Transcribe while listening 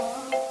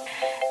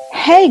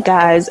Hey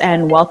guys,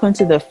 and welcome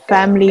to the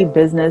Family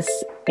Business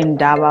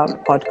Indaba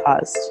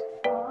podcast.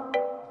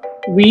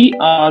 We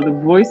are the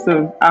voice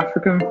of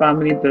African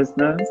family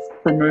business,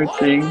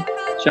 promoting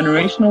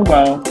generational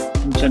wealth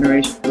and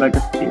generational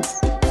legacies.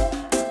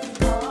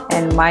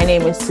 And my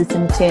name is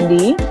Susan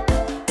Tendi.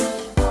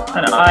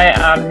 And I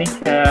am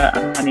Nika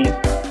Amani.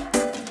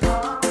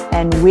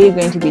 And we're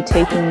going to be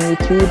taking you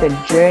through the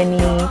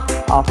journey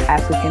of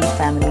African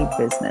family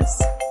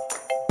business.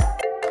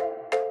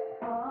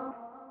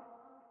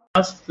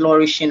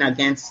 Flourishing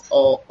against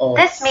all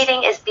odds. This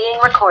meeting is being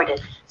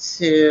recorded.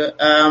 So,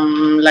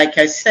 like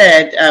I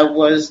said, I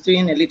was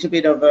doing a little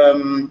bit of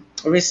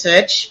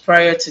research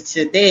prior to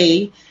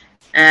today,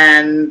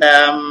 and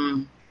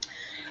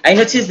I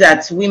noticed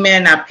that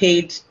women are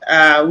paid.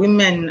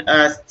 Women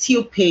are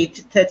still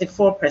paid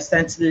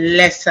 34%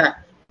 lesser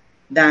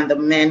than the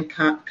men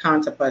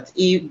counterpart.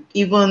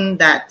 Even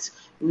that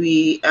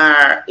we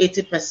are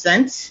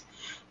 80%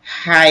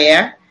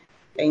 higher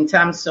in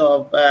terms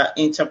of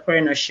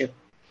entrepreneurship.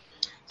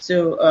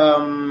 So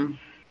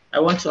I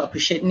want to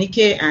appreciate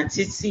Nike and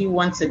Tsitsi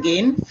once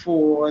again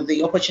for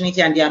the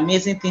opportunity and the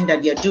amazing thing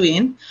that you're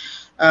doing.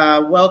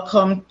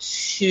 Welcome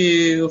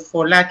to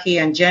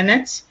Folake and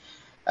Janet.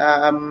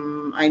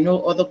 I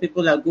know other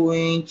people are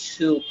going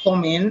to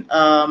come in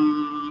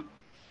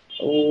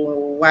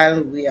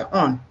while we are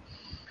on.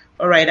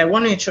 All right, I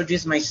want to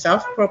introduce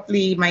myself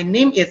properly. My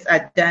name is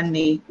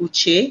Adane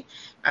Uche.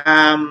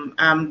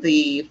 I'm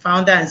the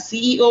founder and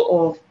CEO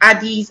of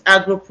Addis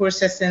Agro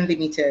Processing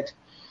Limited.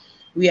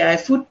 We are a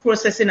food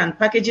processing and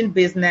packaging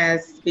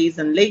business based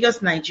in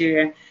Lagos,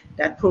 Nigeria,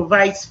 that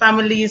provides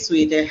families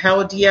with a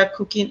healthier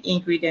cooking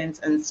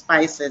ingredients and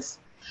spices.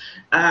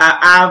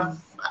 I've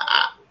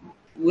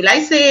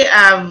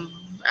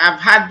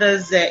had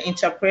this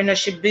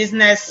entrepreneurship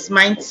business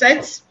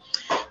mindset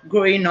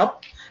growing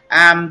up.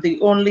 I'm the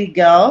only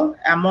girl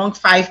among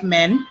 5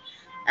 men,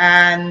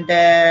 and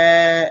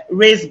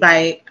raised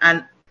by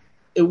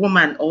a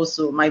woman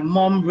also. My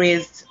mom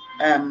raised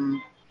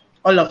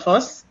all of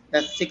us,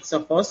 that's 6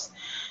 of us.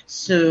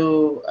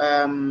 So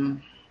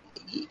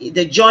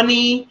the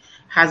journey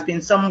has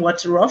been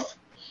somewhat rough.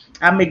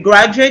 I'm a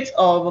graduate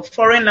of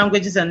foreign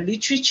languages and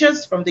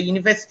literatures from the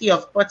University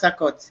of Port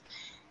Harcourt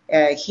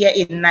here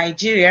in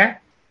Nigeria,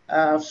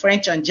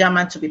 French and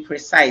German to be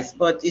precise.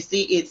 But you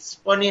see, it's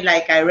funny,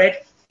 like I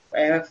read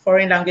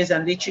foreign language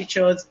and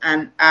literatures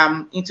and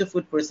into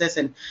food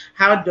processing.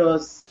 How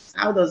does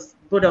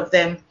both of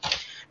them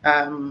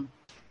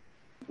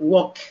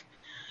work?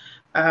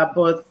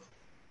 But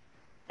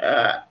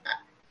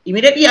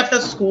immediately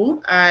after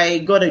school, I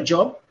got a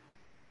job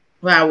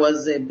where I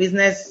was a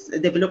business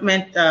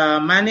development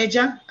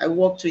manager. I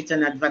worked with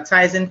an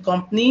advertising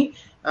company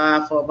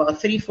for about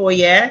 3-4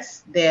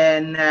 years.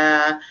 Then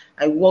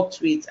I worked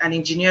with an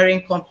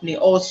engineering company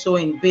also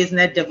in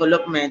business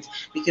development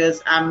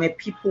because I'm a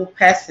people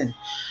person.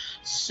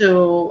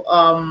 So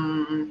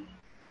I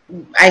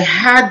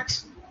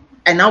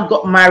now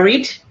got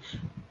married,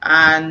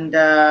 and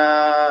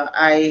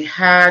I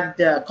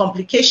had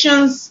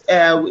complications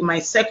with my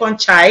second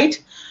child.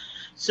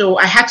 So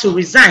I had to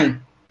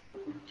resign.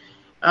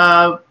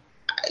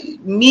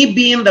 Me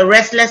being the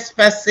restless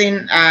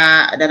person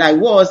that I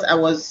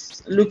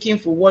was looking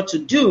for what to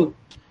do,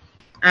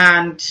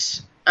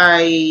 and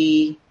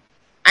I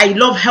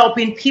love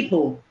helping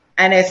people,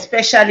 and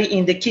especially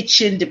in the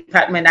kitchen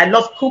department. I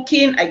love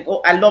cooking.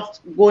 I loved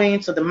going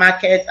to the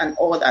market and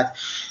all that.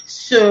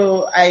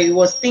 So I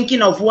was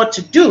thinking of what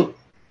to do.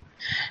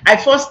 I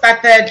first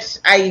started.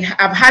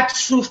 I've had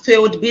 2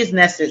 failed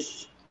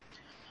businesses.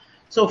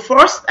 So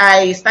first,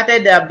 I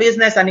started a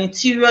business, an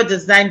interior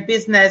design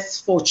business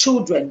for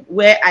children,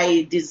 where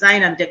I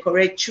design and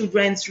decorate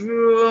children's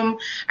room.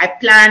 I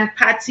plan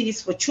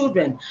parties for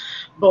children,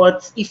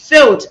 but it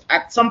failed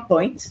at some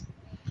point.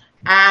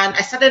 And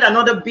I started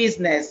another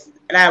business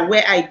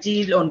where I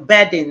deal on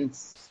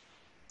beddings,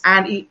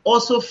 and it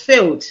also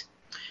failed.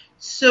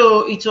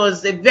 So it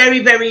was a very,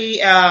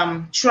 very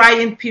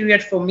trying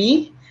period for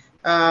me.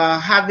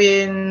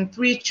 Having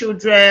 3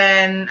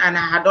 children, and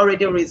I had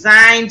already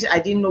resigned. I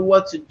didn't know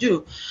what to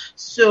do.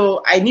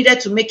 So I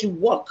needed to make it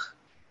work.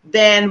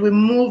 Then we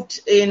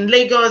moved in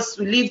Lagos.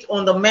 We lived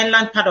on the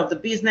mainland part of the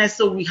business,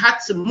 so we had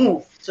to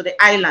move to the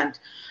island.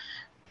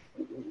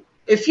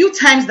 A few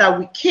times that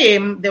we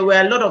came, there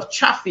were a lot of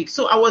traffic.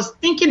 So I was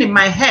thinking in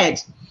my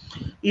head,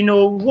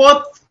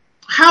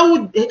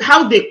 how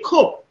they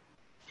cope.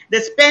 They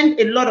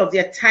spend a lot of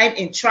their time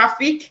in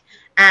traffic.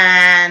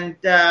 And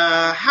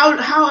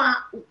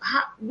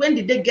when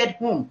did they get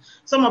home?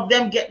 Some of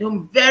them get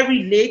home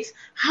very late.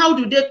 How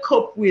do they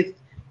cope with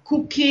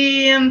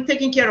cooking,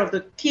 taking care of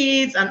the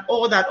kids and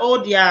all that,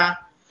 all their,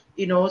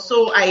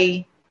 so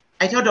I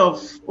thought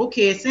of,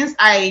 okay, since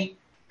I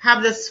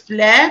have this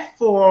flair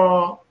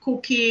for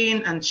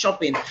cooking and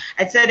shopping,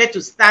 I decided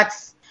to start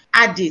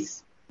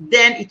Addis.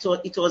 Then it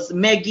was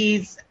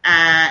Maggie's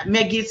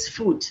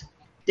food.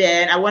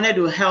 Then I wanted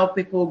to help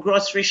people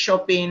grocery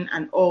shopping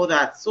and all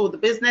that. So the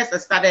business I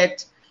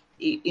started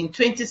in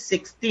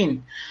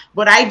 2016,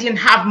 but I didn't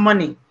have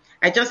money.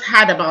 I just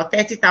had about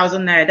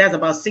 30,000 naira. That's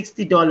about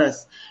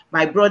 $60.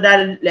 My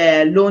brother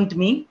loaned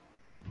me.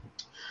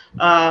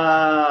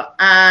 But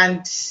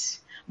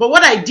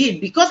what I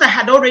did, because I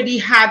had already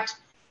had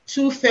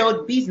 2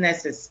 failed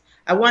businesses,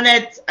 I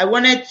wanted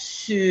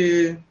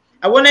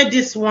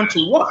this one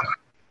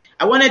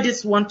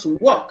to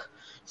work.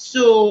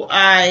 So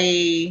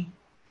I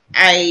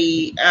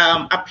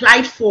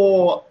applied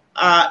for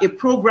a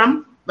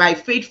program by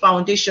Faith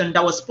Foundation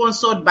that was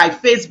sponsored by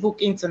Facebook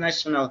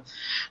International.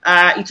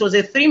 It was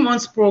a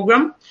 3-month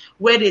program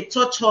where they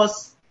taught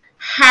us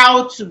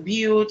how to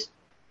build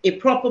a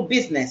proper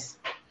business.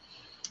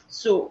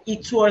 So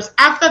it was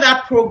after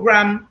that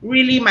program,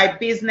 really my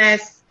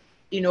business,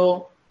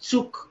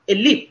 took a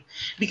leap,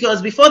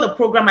 because before the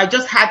program, I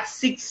just had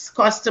 6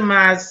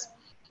 customers,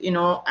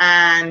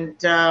 and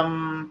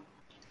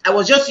I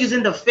was just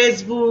using the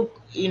Facebook,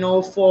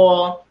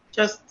 for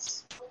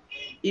just,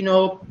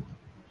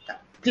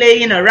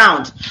 playing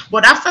around.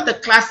 But after the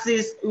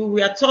classes, we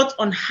were taught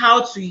on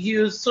how to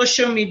use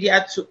social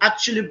media to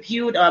actually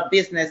build our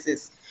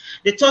businesses.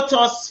 They taught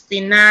us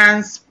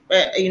finance,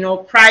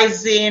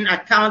 pricing,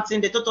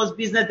 accounting. They taught us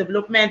business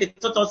development. They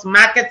taught us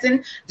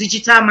marketing,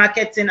 digital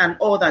marketing, and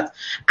all that.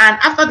 And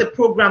after the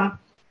program,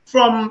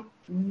 from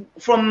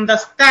the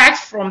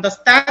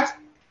start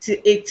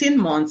to 18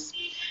 months,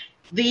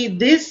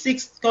 these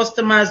 6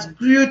 customers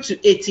grew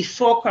to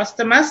 84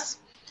 customers,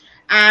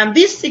 and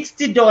these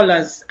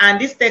 $60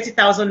 and this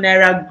 30,000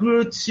 naira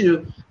grew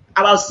to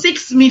about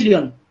 6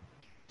 million.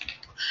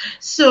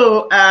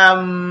 So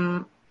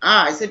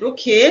I said,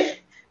 okay,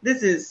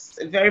 this is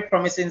very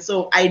promising.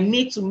 So I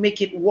need to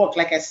make it work,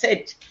 like I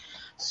said.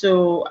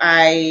 So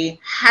I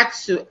had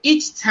to,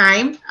 each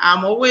time,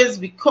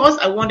 because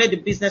I wanted the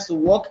business to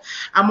work,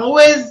 I'm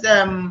always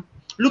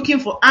looking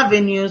for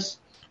avenues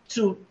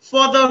to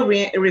further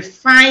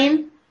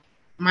refine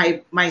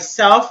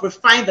myself,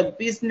 refine the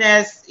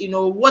business.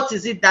 What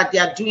is it that they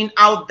are doing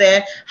out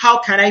there? How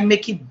can I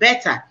make it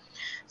better?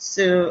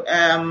 So,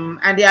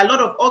 and there are a lot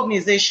of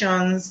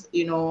organizations,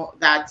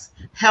 that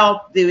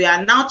help. They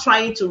are now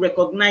trying to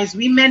recognize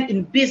women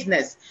in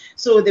business.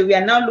 So they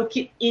are now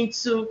looking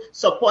into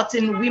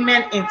supporting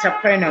women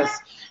entrepreneurs.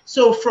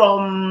 So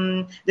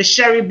from the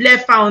Sherry Blair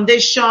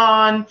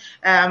Foundation,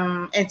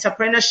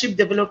 Entrepreneurship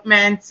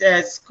Development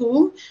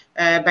School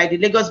by the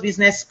Lagos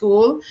Business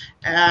School,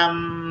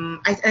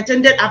 I've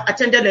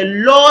attended a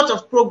lot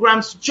of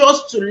programs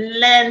just to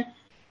learn,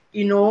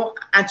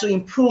 and to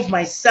improve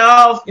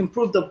myself,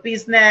 improve the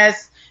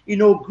business,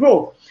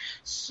 grow.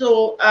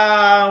 So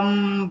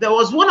there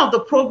was one of the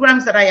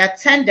programs that I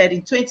attended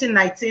in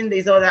 2019.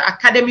 There's an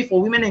Academy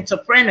for Women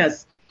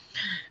Entrepreneurs,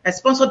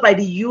 sponsored by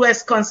the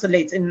U.S.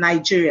 Consulate in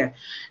Nigeria.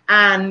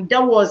 And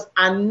there was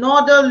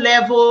another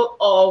level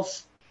of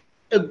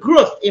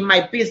growth in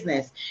my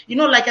business.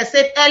 Like I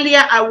said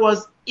earlier, I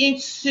was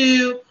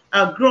into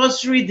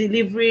grocery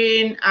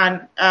delivering.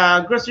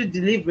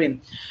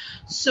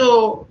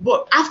 So,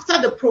 but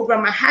after the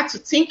program, I had to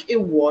think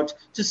inward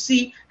to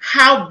see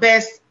how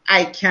best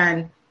I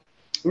can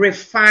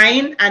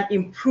refine and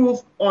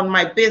improve on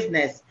my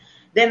business.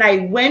 Then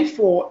I went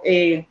for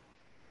a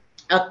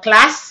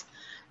class,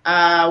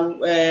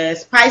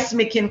 spice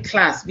making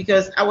class,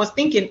 because I was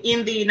thinking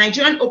in the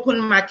Nigerian open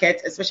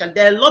market, especially,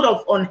 there are a lot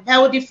of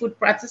unhealthy food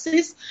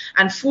practices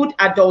and food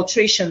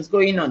adulterations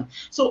going on.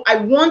 So I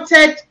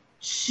wanted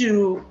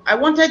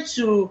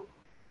to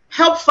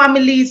help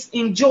families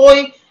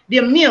enjoy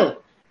their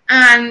meal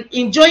and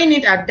enjoying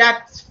it at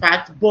that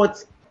fact,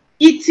 but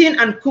eating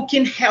and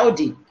cooking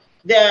healthy.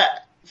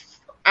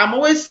 I'm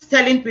always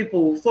telling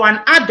people, for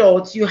an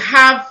adult, you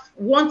have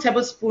 1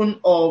 tablespoon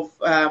of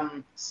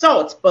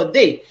salt per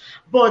day,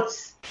 but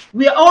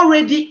we're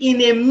already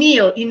in a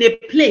meal, in a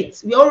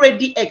plate, we're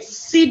already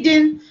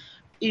exceeding,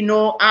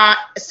 our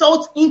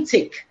salt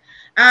intake.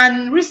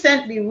 And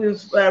recently,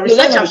 with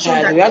research have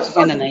shown that we have to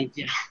find an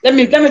idea. Let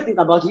me think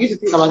about it. You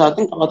think about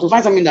to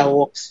find something that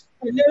works.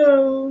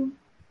 Hello.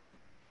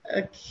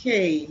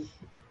 Okay.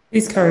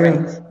 Please carry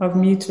on. I've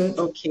muted.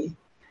 Okay.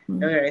 All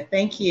right.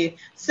 Thank you.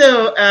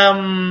 So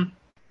I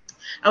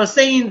was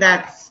saying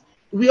that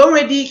we're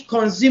already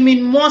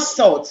consuming more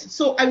salt.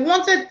 So I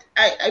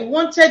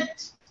wanted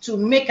to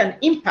make an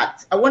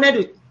impact. I wanted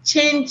to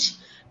change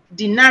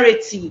the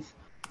narrative.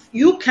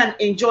 You can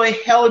enjoy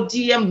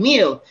healthier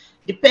meal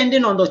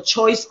depending on the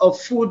choice of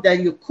food that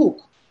you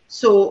cook.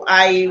 So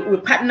we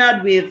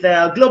partnered with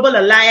Global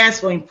Alliance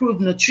for Improved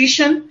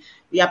Nutrition.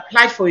 We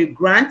applied for a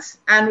grant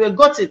and we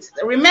got it.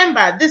 Remember,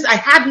 I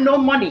had no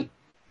money.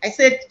 I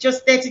said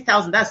just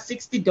 30,000, that's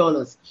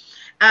 $60.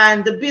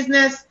 And the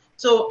business,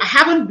 so I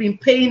haven't been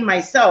paying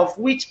myself,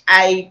 which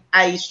I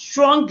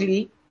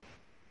strongly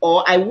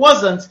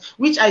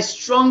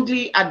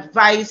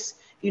advise,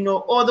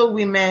 other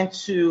women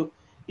to,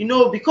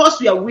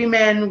 because we are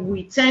women,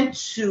 we tend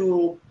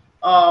to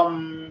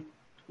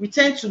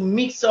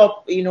mix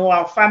up,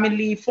 our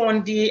family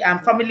funding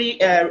and family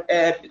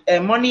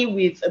money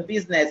with a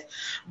business.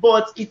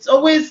 But I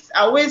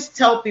always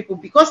tell people,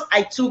 because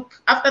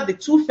after the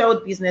 2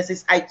 failed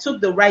businesses, I took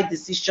the right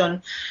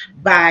decision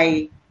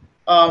by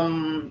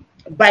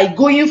by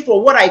going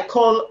for what I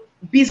call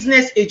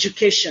business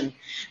education.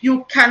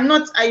 You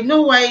cannot, I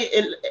know why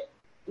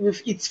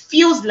it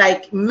feels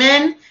like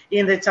men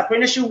in the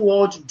entrepreneurship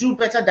world do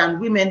better than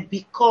women,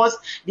 because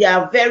they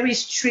are very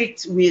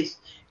strict with,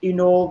 you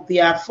know,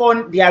 their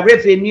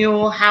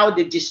revenue, how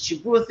they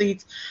distribute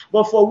it.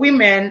 But for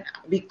women,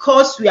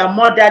 because we are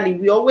motherly,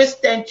 we always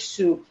tend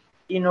to,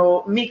 you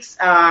know, mix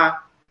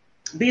our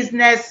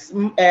business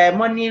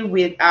money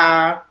with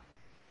our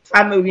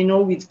family, you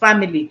know, with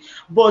family.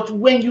 But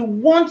when you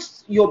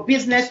want your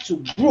business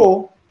to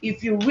grow,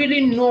 if you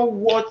really know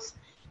what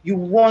you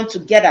want to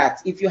get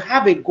at, if you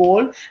have a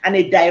goal and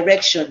a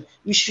direction,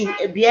 you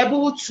should be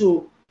able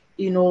to,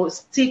 you know,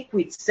 stick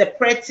with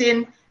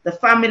separating the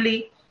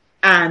family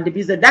and the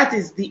business. That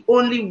is the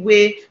only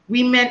way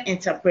women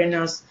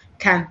entrepreneurs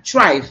can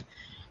thrive.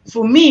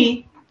 For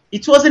me,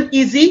 it wasn't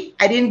easy.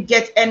 I didn't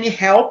get any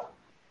help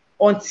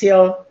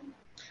until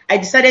I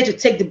decided to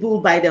take the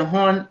bull by the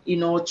horn, you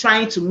know,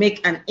 trying to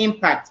make an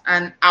impact.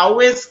 And I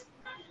always,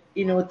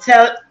 you know,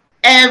 tell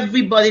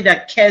everybody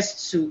that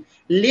cares to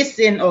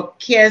listen or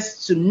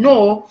cares to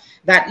know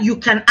that you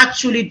can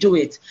actually do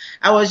it.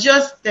 I was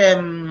just,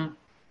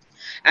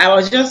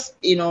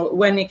 you know,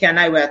 when Nick and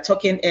I were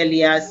talking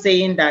earlier,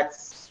 saying that,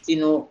 you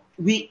know,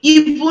 we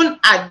even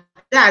at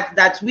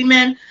that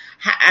women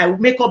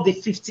make up the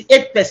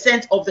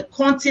 58% of the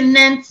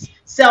continent's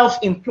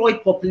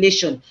self-employed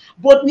population,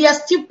 but we are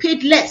still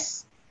paid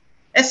less,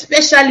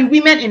 especially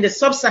women in the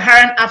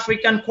sub-Saharan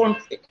African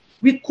country.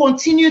 We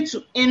continue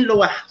to earn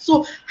lower.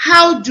 So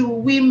how do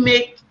we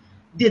make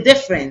the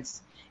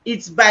difference?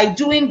 It's by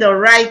doing the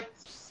right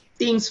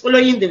things,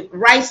 following the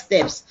right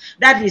steps.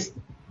 That is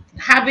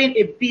having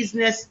a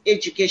business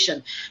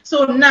education.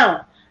 So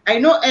now, I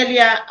know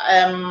earlier,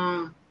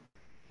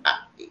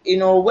 you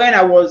know, when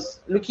I was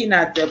looking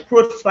at the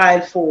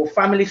profile for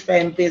family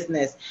firm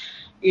business,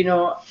 you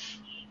know,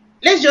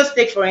 let's just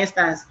take, for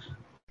instance,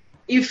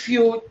 if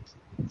you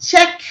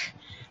check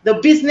the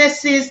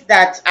businesses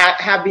that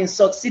have been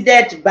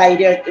succeeded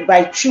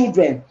by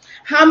children,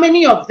 how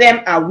many of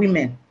them are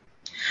women?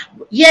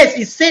 Yes,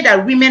 it's said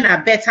that women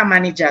are better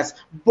managers,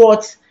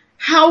 but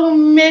how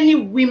many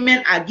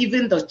women are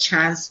given the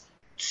chance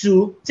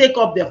to take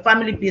up their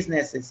family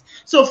businesses?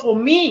 So for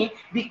me,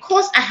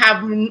 because I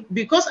have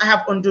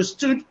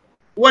understood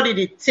what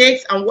it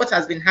takes and what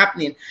has been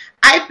happening,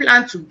 I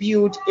plan to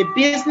build a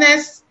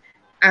business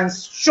and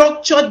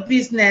structured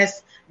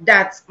business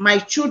that my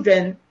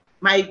children,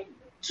 my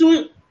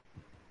two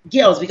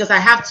girls, because I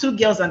have 2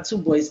 girls and 2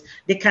 boys,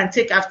 they can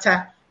take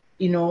after,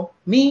 you know,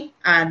 me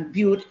and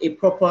build a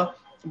proper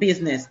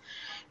business.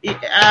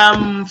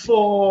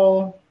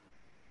 For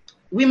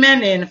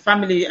women in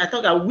family, I talk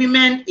about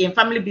women in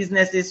family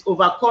businesses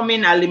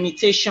overcoming our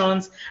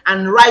limitations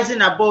and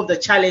rising above the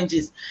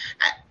challenges.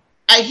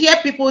 I hear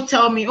people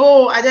tell me,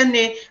 "Oh, I don't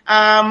know,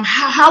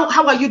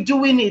 how are you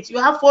doing it? You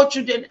have 4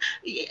 children.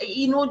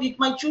 You know,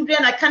 my children,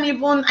 I can't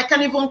even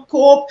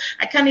cope.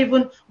 I can't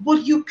even."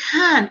 But you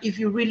can if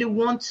you really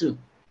want to.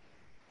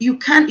 You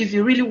can if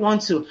you really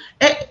want to.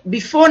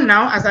 Before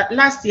now, as at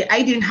last year,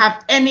 I didn't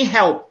have any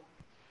help.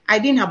 I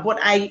didn't have, but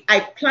I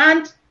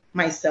planned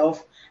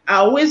myself. I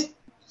always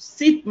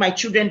sit my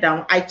children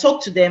down. I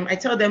talk to them. I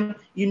tell them,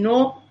 you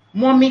know,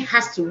 mommy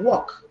has to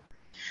work.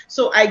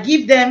 So I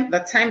give them the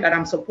time that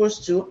I'm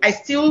supposed to. I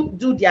still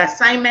do the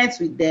assignments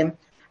with them.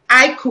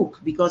 I cook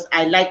because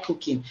I like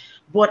cooking,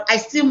 but I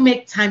still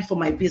make time for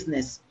my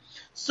business.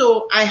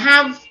 So I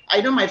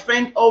know my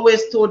friend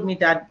always told me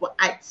that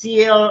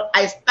until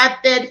I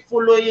started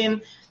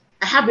following,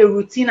 I have a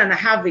routine and I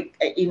have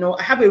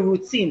a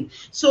routine.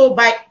 So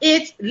by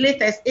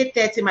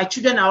 8:30, my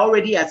children are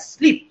already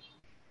asleep.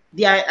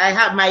 I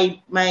have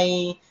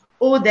my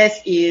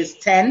oldest is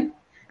 10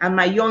 and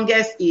my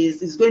youngest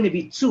is going to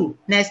be 2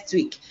 next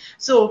week.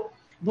 So,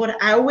 but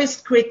I always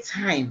create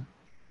time.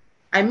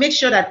 I make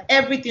sure that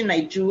everything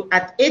I do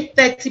at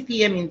 8:30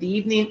 p.m. in the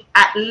evening,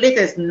 at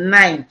latest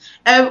 9,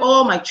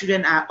 all my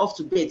children are off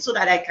to bed so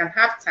that I can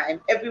have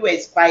time. Everywhere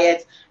is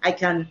quiet. I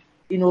can,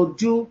 you know,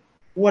 do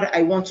what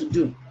I want to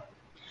do.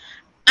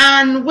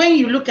 And when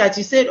you look at it,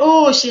 you said,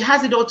 oh, she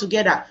has it all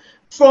together.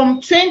 From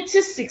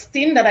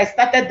 2016 that I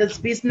started this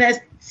business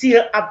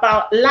till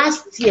about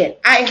last year,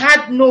 I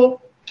had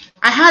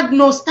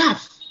no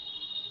staff.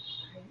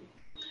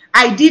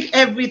 I did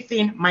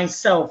everything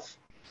myself.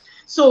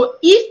 So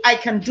if I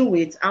can do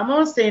it, I'm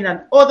not saying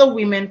that other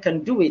women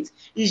can do it.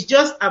 It's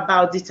just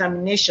about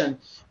determination.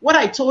 What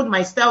I told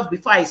myself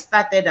before I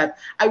started, that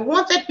I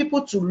wanted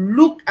people to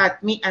look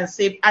at me and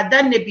say,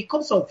 Adanne,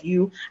 because of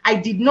you, I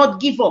did not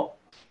give up.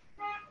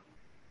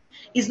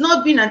 It's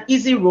not been an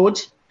easy road.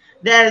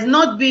 There has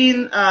not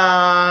been,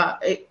 I'm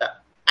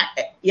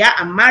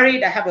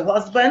married, I have a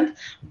husband,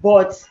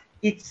 but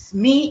it's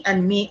me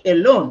and me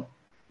alone.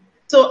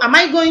 So am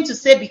I going to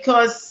say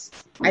because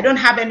I don't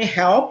have any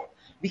help,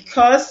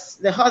 because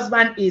the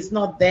husband is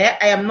not there,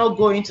 I am not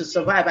going to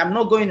survive? I'm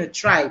not going to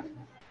thrive.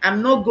 I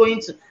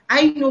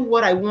know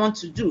what I want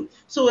to do.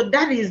 So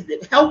that is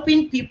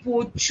helping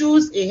people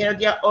choose a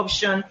healthier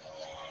option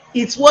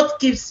It's what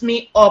keeps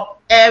me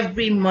up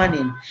every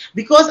morning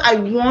because I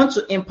want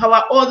to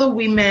empower other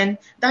women.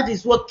 That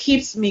is what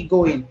keeps me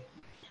going.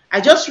 I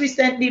just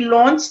recently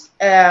launched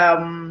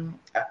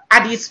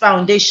Addis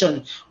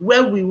Foundation,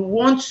 where we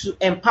want to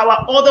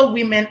empower other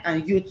women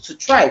and youth to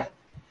thrive.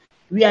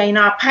 We are in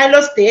our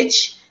pilot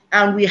stage,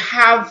 and we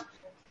have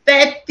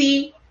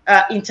 30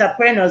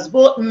 entrepreneurs,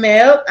 both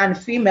male and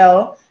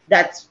female,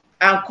 that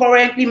are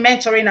currently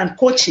mentoring and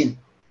coaching.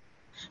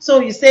 So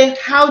you say,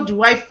 how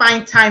do I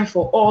find time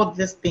for all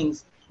these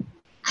things?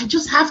 I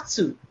just have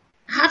to.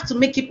 I have to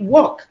make it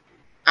work.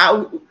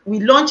 We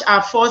launched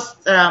our first,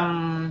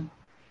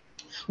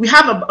 we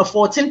have a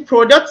 14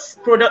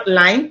 product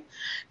line,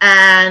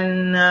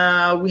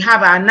 and we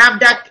have our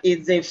NAFDAC,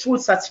 is a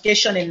food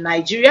certification in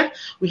Nigeria.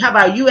 We have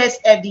our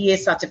US FDA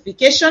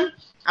certification,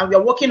 and we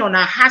are working on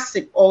our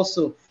HACCP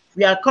also.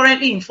 We are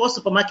currently in 4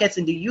 supermarkets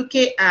in the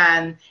UK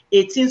and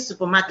 18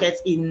 supermarkets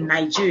in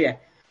Nigeria.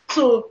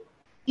 So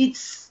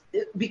it's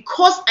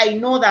because I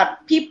know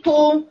that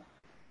people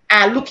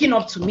are looking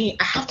up to me,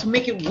 I have to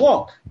make it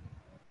work.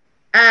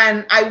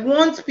 And I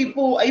want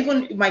people,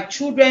 even my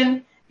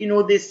children, you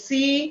know, they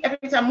see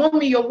every time,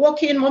 Mommy, you're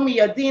working, Mommy,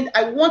 you're doing.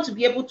 I want to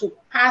be able to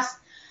pass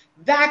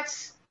that.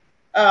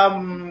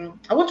 I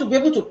want to be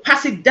able to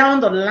pass it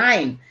down the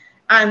line,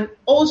 and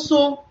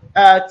also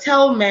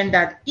tell men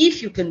that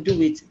if you can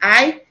do it,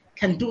 I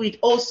can do it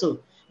also.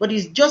 But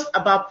it's just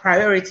about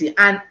priority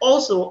and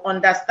also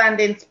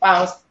understanding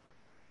spouse.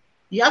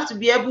 You have to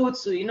be able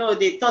to, you know,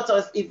 they taught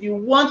us, if you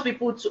want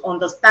people to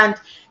understand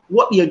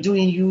what you're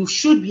doing, you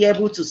should be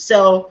able to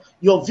sell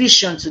your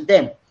vision to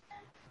them.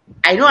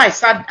 I know I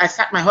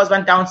sat my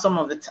husband down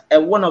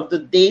one of the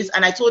days,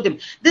 and I told him,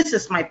 this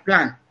is my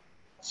plan.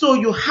 So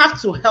you have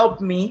to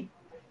help me,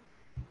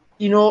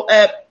 you know,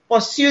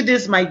 pursue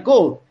this, my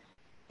goal.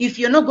 If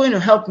you're not going to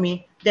help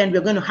me, then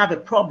we're going to have a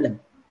problem.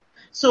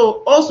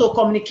 So also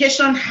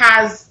communication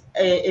has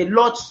a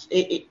lot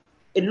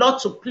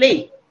to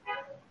play.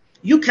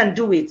 You can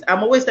do it.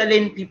 I'm always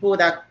telling people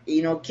that,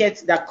 you know,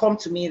 kids that come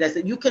to me that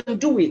say, you can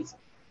do it.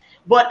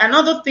 But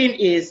another thing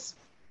is,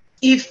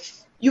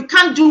 if you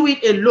can't do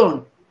it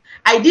alone.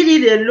 I did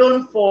it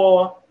alone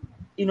for,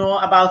 you know,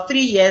 about 3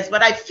 years,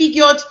 but I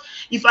figured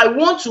if I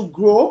want to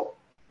grow,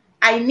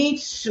 I need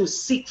to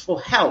seek for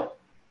help.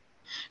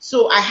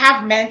 So I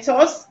have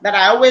mentors that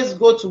I always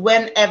go to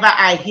whenever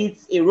I hit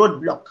a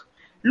roadblock.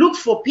 Look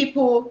for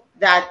people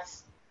that,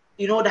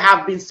 you know, that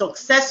have been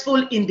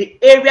successful in the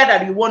area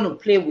that you want to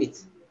play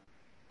with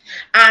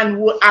and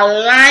will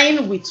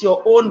align with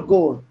your own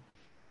goal.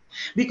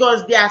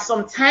 Because there are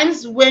some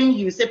times when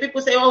you say, people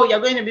say, oh,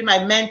 you're going to be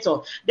my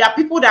mentor. There are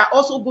people that are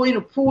also going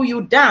to pull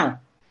you down,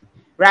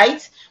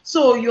 right?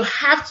 So you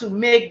have to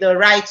make the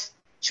right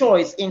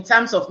choice in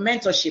terms of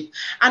mentorship.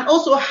 And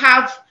also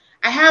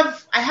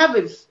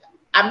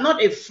I'm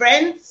not a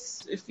friend,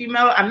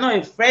 female, I'm not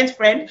a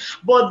friend,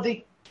 but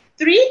the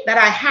 3 that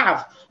I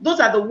have, those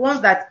are the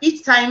ones that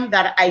each time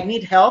that I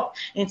need help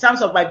in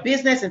terms of my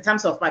business, in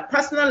terms of my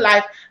personal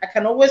life, I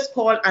can always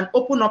call and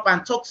open up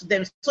and talk to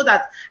them so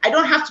that I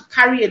don't have to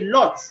carry a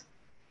lot.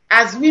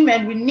 As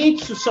women, we need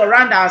to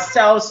surround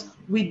ourselves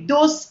with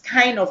those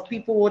kind of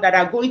people that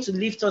are going to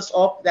lift us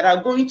up, that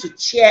are going to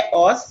cheer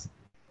us.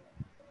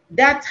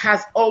 That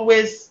has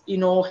always, you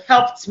know,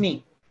 helped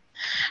me.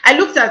 I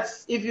was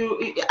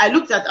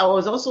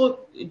also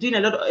doing a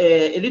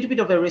little bit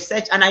of a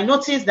research, and I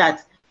noticed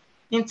that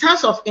in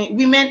terms of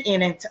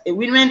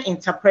women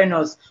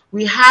entrepreneurs,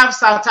 we have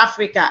South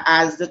Africa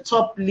as the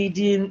top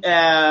leading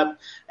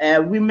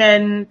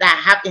women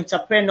that have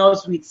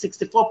entrepreneurs with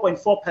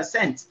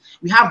 64.4%.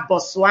 We have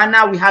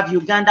Botswana, we have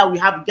Uganda, we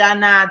have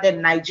Ghana,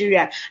 then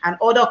Nigeria, and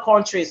other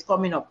countries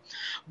coming up.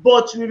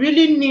 But we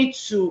really need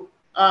to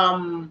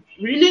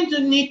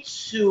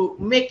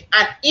make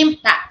an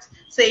impact,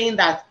 saying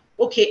that,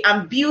 okay,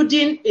 I'm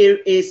building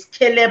a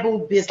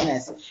scalable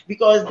business,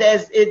 because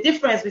there's a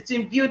difference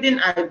between building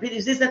a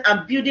business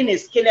and building a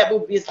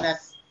scalable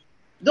business.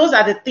 Those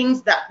are the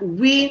things that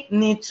we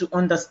need to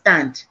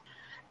understand,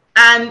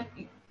 and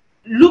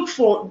look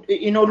for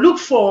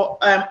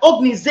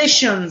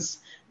organizations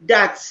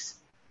that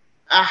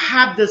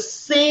have the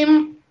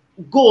same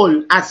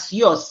goal as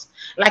yours.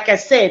 Like I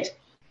said,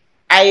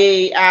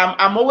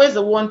 I'm always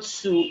the one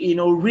to, you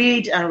know,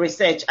 read and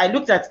research. I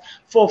looked at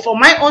for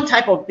my own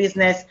type of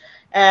business,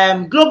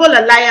 Global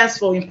Alliance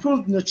for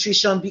Improved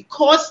Nutrition,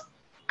 because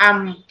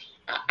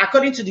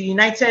according to the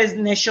United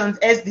Nations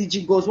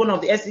SDG goals, one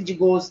of the SDG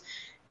goals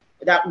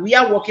that we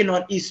are working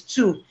on is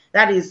 2.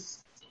 That is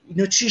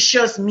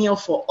nutritious meal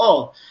for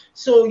all.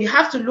 So you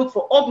have to look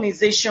for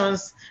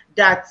organizations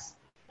that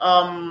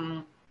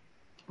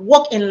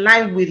work in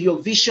line with your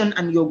vision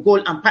and your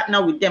goal and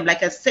partner with them.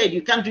 Like I said,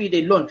 you can't do it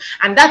alone.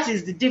 And that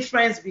is the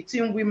difference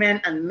between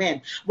women and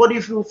men. But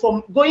if you,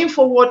 from going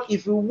forward,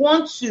 if you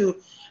want to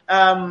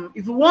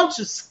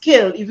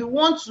scale, if you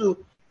want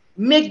to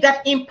make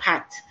that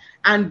impact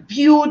and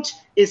build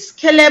a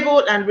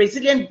scalable and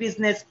resilient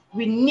business,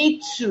 we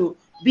need to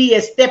be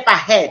a step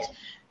ahead.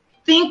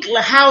 Think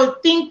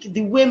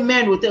the way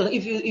men would.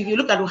 If you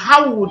look at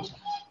how would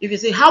if you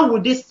say, how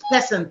would this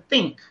person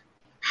think?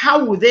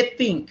 How would they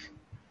think?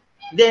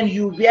 Then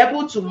you'll be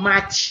able to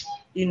match,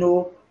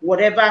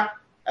 whatever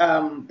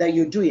that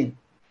you're doing.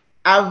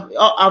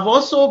 I've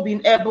also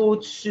been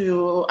able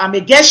to, I'm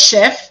a guest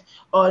chef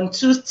on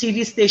 2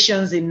 TV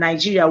stations in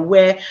Nigeria,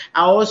 where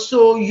I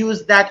also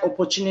use that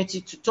opportunity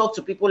to talk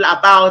to people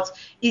about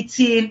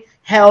eating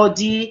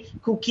healthy,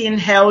 cooking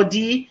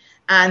healthy,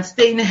 and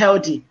staying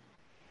healthy.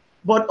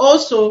 But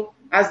also,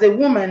 as a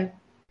woman,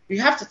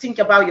 you have to think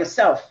about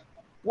yourself.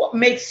 What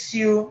makes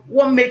you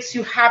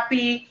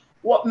happy?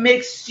 What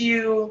makes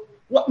you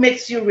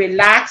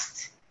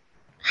relaxed?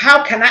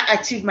 How can I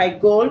achieve my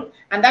goal?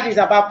 And that is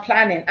about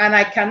planning. And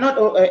I cannot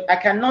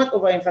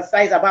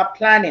overemphasize about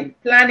planning.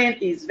 Planning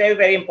is very,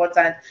 very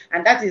important.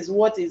 And that is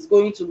what is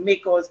going to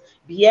make us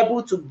be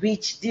able to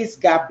bridge this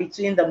gap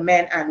between the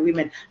men and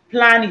women.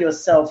 Plan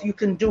yourself. You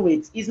can do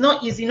it. It's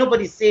not easy.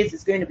 Nobody says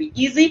it's going to be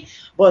easy.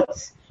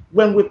 But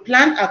when we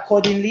plan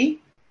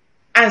accordingly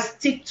and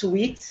stick to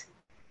it,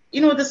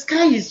 the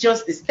sky is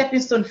just a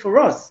stepping stone for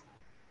us.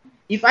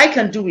 If I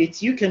can do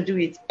it, you can do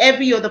it.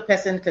 Every other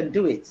person can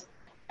do it.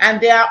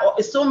 And there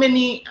are so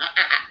many.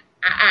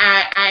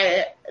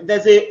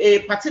 There's a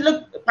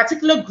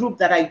particular group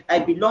that I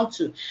belong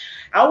to.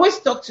 I always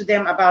talk to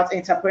them about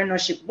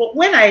entrepreneurship. But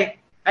when I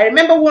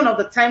remember one of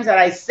the times that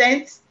I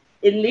sent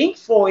a link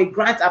for a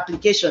grant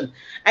application,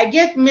 I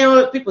get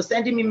people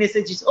sending me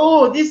messages.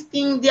 Oh, this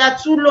thing, they are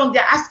too long.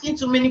 They're asking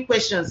too many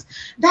questions.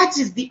 That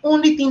is the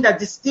only thing that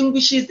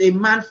distinguishes a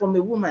man from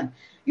a woman.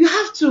 You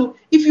have to,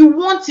 if you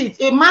want it,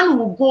 a man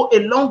will go a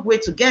long way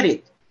to get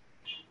it.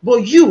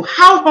 But you,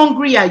 how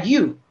hungry are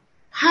you?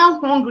 How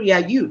hungry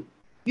are you?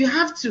 You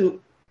have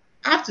to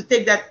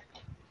take that.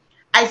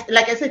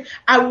 Like I said,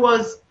 I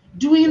was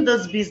doing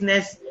this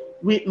business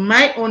with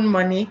my own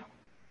money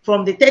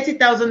from the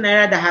 30,000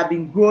 naira that have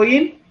been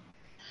growing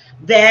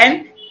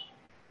then,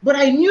 but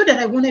I knew that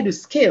I wanted to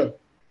scale.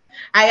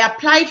 I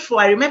applied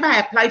for a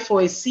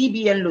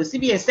CBN loan,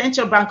 CBN,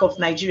 Central Bank of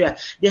Nigeria.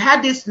 They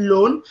had this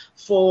loan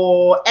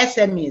for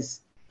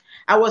SMEs.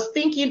 I was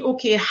thinking,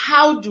 okay,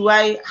 how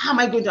am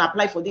I going to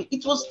apply for this?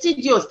 It was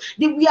tedious.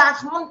 We had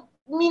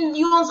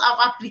millions of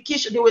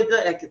applications. There were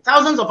like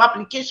thousands of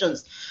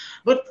applications,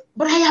 but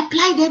I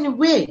applied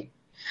anyway.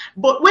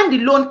 But when the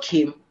loan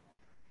came,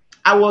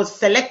 I was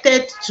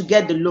selected to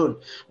get the loan,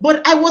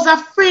 but I was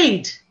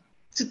afraid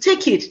to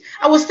take it.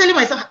 I was telling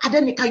myself,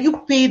 Adeni, can you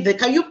pay?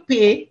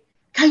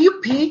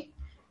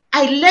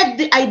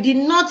 I did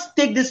not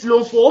take this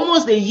loan for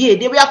almost a year.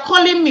 They were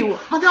calling me,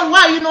 Madam,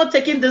 why are you not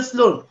taking this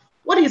loan?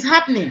 What is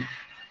happening?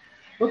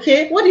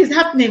 Okay, what is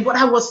happening? But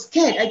I was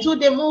scared. I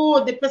told them,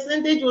 oh, the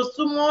percentage was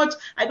too much.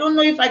 I don't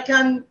know if I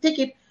can take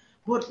it.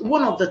 But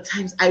one of the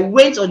times I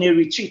went on a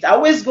retreat. I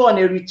always go on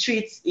a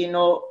retreat,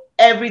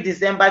 every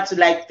December to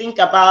think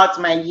about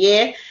my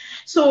year.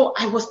 So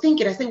I was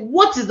thinking, I said,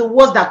 what is the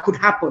worst that could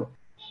happen?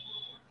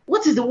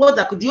 What is the worst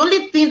that could? The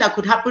only thing that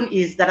could happen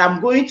is that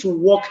I'm going to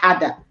work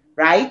harder,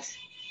 right?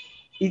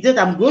 Is that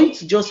I'm going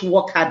to just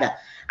work harder.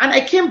 And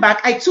I came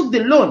back, I took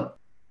the loan.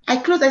 I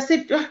closed, I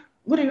said,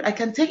 I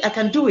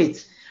can do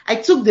it. I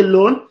took the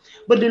loan,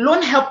 but the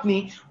loan helped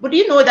me. But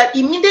you know that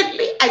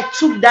immediately I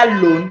took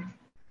that loan,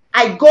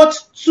 I got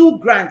 2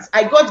 grants.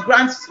 I got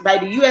grants by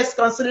the US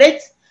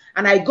Consulate,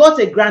 and I got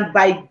a grant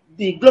by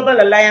the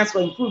Global Alliance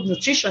for Improved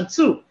Nutrition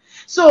too.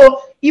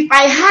 So if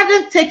I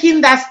hadn't taken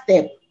that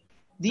step,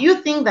 do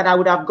you think that I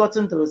would have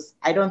gotten those?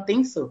 I don't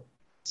think so.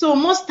 So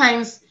most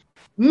times,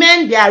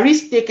 men, they are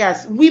risk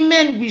takers.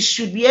 Women, we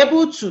should be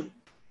able to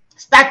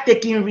start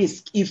taking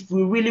risk if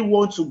we really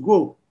want to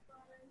grow.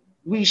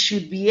 We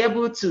should be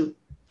able to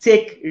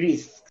take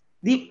risks.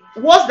 The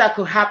worst that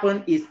could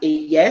happen is a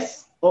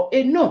yes or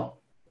a no.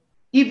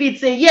 If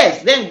it's a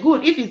yes, then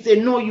good. If it's a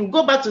no, you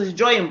go back to the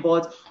drawing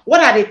board.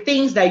 What are the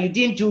things that you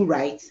didn't do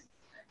right?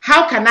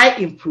 How can I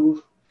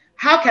improve?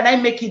 How can I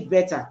make it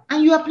better?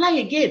 And you apply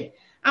again.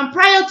 And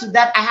prior to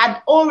that, I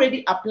had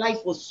already applied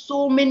for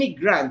so many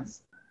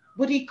grants,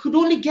 but it could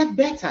only get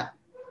better.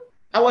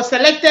 I was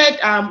selected.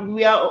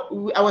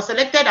 I was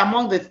selected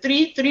among the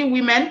three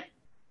women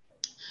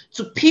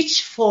to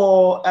pitch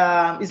for.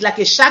 It's like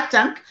a Shark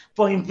Tank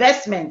for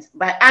investment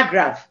by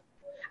Agrav.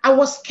 I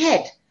was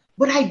scared,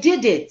 but I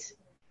did it.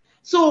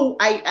 So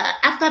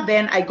after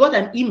then, I got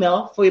an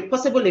email for a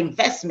possible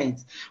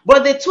investment,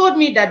 but they told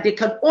me that they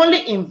can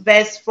only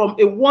invest from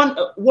a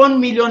 $1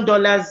 million,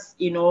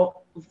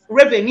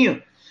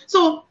 revenue.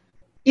 So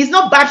it's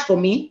not bad for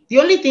me. The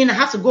only thing, I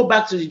have to go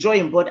back to the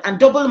drawing board and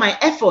double my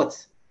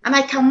efforts, and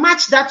I can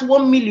match that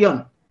 1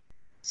 million.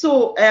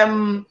 So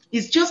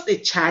it's just a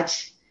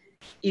charge,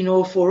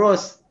 for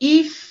us.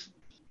 If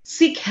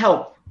seek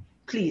help,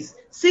 please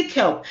seek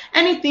help.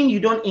 Anything you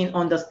don't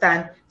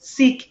understand,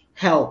 seek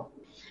help.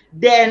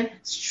 Then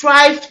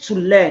strive to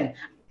learn.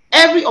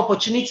 Every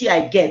opportunity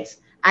I get,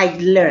 I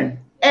learn.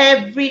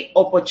 Every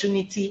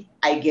opportunity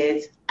I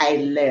get, I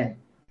learn.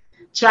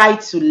 Try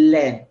to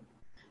learn.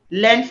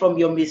 Learn from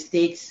your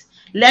mistakes.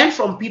 Learn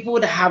from people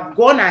that have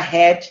gone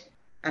ahead,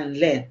 and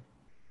learn.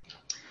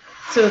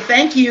 So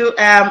thank you.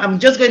 I'm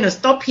just going to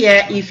stop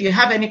here. If you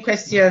have any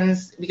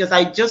questions, because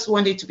I just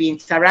want it to be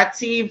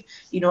interactive,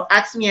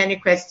 ask me any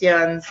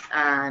questions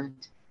and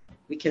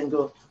we can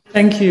go.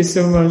 Thank you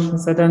so much,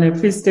 Mr. Daniel.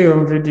 Please stay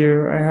on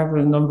video. I have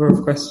a number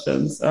of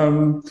questions.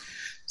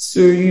 So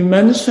you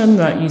mentioned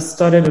that you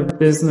started a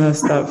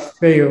business that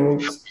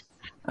failed,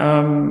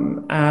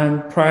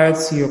 and prior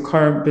to your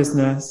current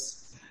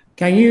business,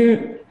 can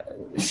you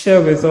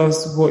share with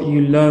us what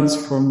you learned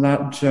from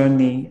that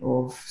journey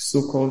of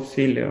so-called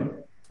failure?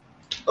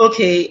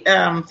 Okay,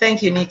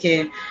 thank you,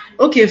 Nikki.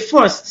 Okay,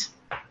 first,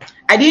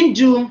 I didn't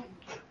do,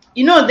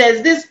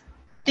 there's this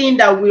thing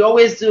that we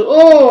always do.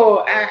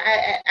 Oh,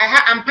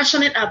 I'm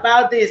passionate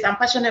about this. I'm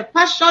passionate.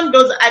 I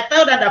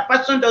felt that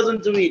passion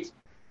doesn't do it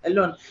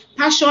alone.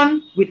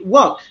 Passion with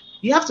work.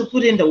 You have to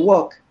put in the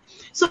work.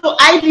 So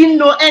I didn't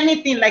know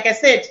anything. Like I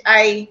said,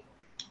 I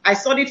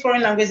studied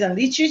foreign languages and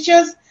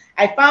literatures.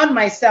 I found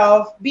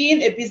myself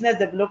being a business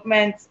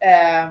development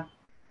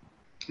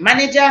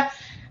manager,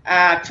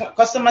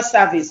 customer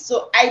service.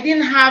 So I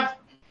didn't have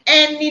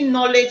any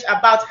knowledge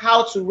about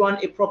how to run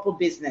a proper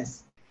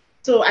business.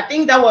 So I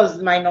think that was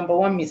my number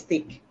one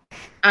mistake.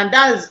 And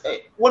that is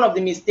one of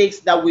the mistakes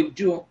that we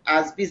do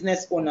as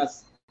business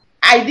owners.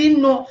 I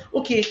didn't know,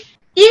 okay,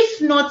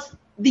 if not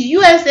the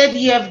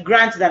USAID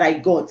grant that I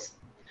got,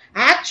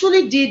 I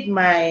actually did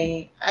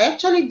my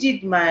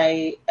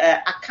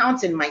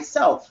accounting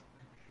myself.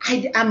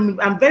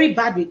 I'm very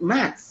bad with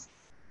maths.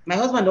 My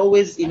husband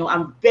always,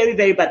 I'm very,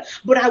 very bad.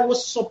 But I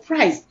was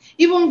surprised.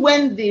 Even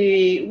when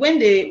the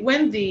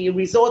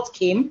results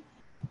came,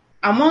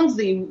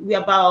 we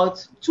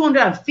about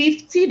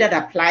 250 that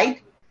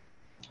applied.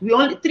 We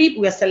only 3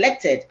 were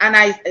selected, and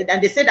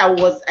they said I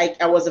was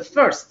the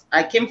first.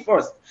 I came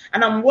first,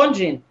 and I'm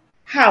wondering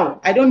how.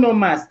 I don't know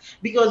maths,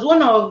 because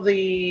one of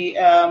the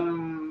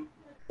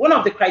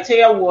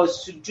criteria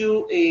was to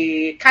do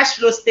a cash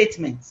flow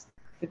statement.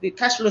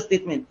 Because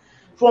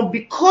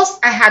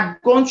I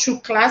had gone through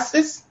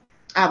classes,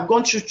 I've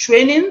gone through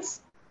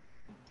trainings,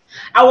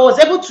 I was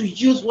able to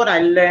use what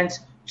I learned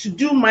to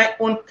do my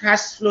own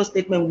cash flow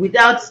statement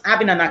without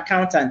having an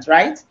accountant,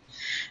 right?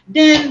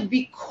 Then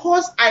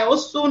because I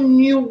also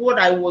knew what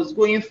I was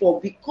going for,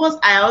 because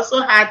I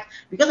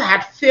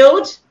had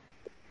failed,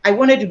 I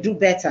wanted to do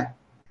better.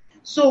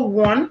 So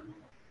one,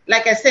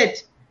 like I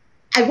said,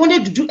 I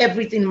wanted to do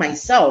everything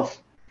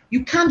myself.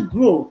 You can't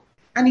grow,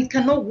 and it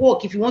cannot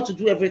work if you want to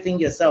do everything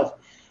yourself.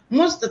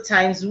 Most of the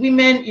times,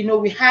 women,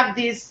 we have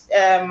this,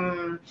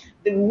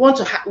 we want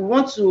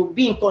to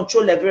be in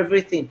control of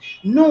everything.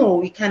 No,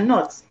 we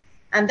cannot.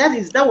 And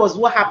that was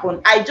what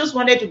happened. I just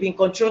wanted to be in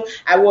control.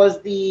 I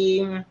was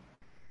the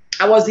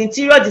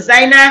interior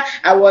designer.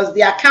 I was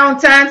the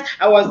accountant.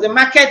 I was the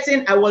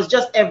marketing. I was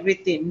just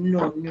everything.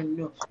 No.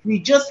 We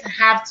just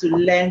have to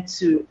learn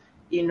to,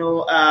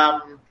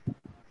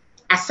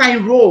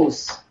 assign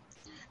roles.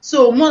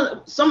 So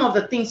some of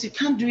the things you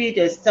can't do it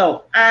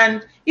yourself.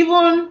 And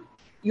even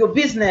your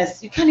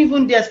business, you can't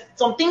even, there's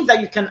some things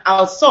that you can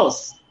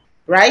outsource,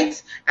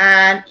 right?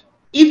 And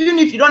even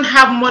if you don't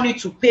have money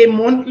to pay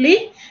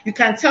monthly, you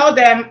can tell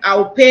them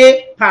I'll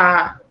pay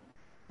per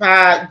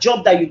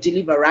job that you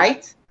deliver,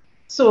 right?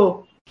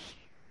 So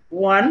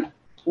one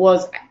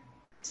was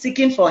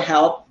seeking for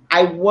help.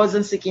 I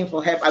wasn't seeking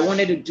for help. I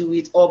wanted to do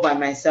it all by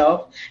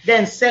myself.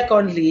 Then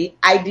secondly,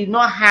 I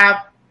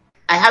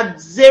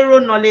had zero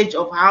knowledge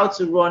of how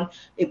to run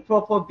a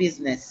proper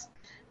business.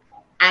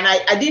 And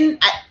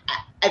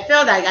I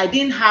felt like I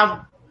didn't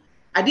have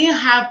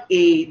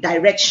a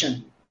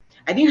direction.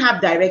 I didn't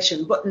have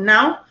direction. But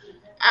now,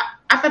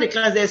 after the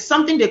class, there's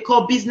something they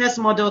call business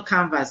model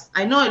canvas.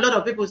 I know a lot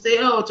of people say,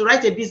 to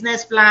write a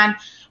business plan,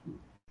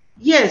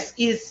 yes,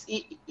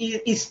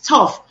 it's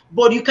tough.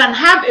 But you can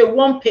have a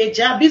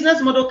one-pager.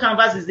 Business model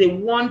canvas is a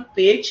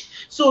one-page.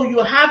 So you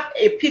have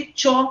a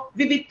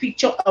vivid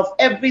picture of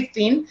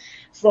everything,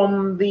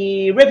 from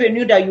the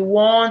revenue that you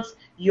want,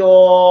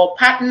 your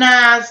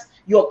partners,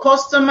 your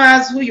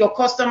customers, who your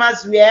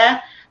customers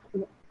were,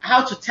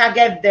 how to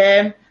target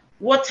them,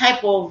 how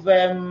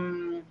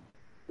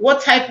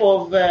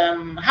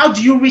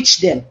do you reach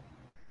them?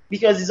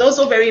 Because it's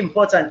also very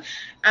important.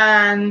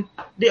 And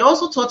they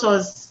also taught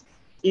us,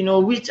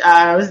 which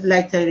I always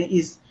like telling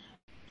is,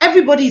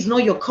 everybody is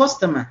not your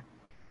customer.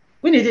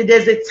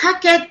 There's a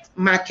target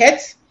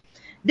market,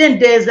 then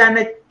there's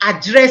an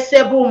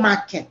addressable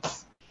market.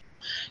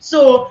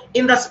 So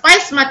in the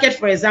spice market,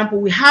 for example,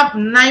 we have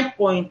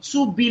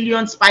 9.2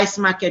 billion spice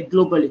market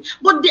globally,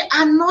 but they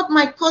are not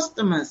my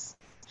customers.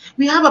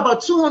 We have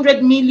about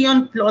 200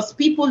 million plus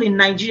people in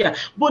Nigeria,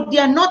 but they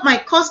are not my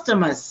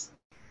customers.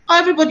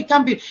 Everybody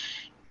can be.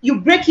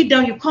 You break it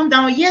down, you come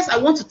down. Yes, I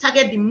want to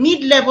target the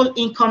mid-level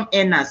income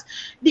earners.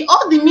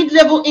 All the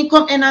mid-level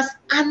income earners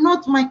are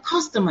not my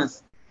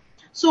customers.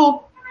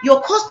 So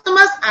your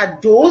customers are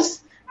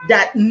those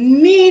that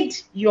need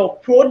your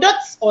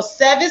products or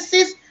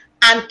services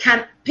and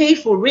can pay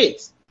for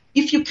it.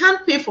 If you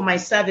can't pay for my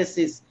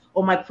services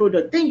or my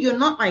product, then you're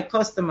not my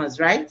customers,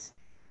 right?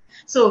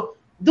 So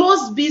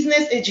those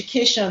business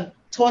education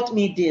taught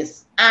me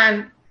this,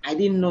 and I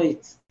didn't know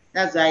it.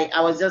 That's why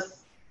I was just,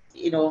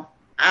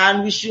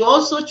 and we should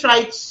also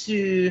try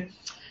to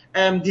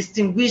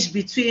distinguish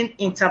between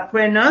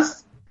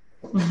entrepreneurs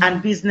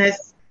and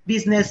business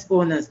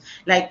owners.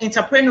 Like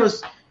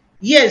entrepreneurs,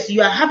 yes,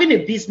 you are having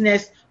a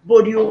business,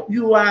 but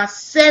you are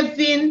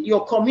serving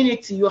your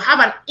community. You have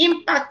an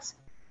impact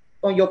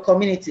on your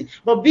community.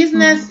 But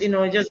business,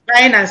 just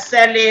buying and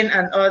selling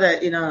and all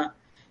that,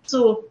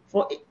 So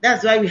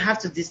that's why we have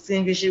to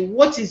distinguish it.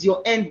 What is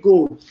your end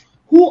goal?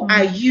 Who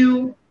are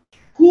you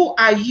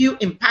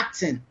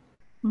impacting?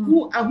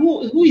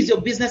 Who is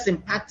your business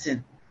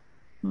impacting?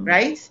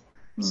 Right?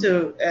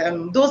 So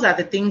those are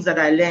the things that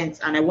I learned,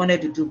 and I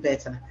wanted to do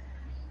better.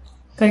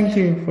 Thank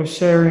you for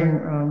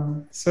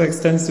sharing so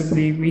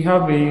extensively. We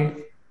have a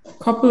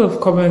couple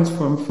of comments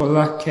from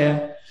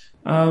Folake.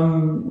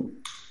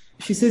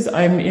 She says,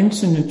 I'm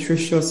into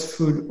nutritious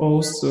food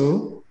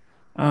also.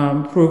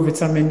 Pro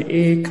vitamin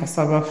A,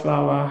 cassava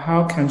flour.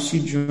 How can she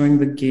join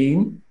the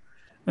game?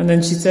 And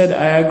then she said,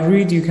 I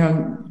agreed you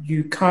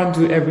can't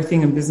do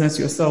everything in business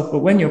yourself, but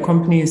when your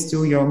company is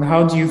still young,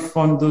 how do you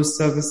fund those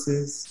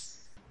services?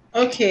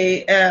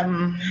 Okay,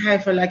 hi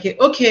Folake.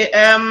 Okay,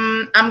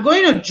 I'm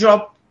going to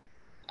drop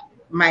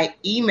my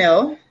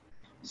email.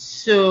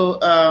 So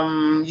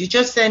you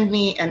just send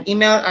me an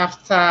email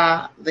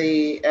after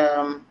the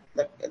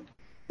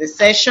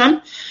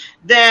session.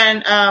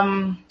 Then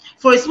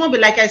for a small bit,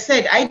 like I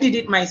said, I did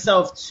it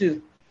myself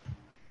too.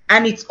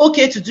 And it's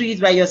okay to do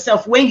it by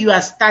yourself when you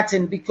are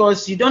starting,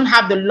 because you don't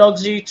have the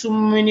luxury, too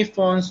many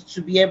funds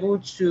to be able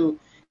to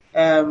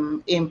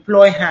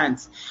employ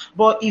hands.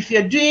 But if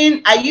you're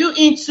doing, are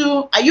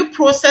you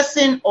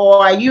processing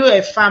or are you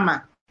a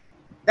farmer?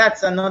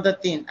 That's another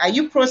thing. Are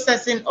you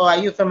processing or are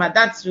you a farmer?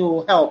 That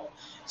will help.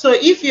 So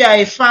if you are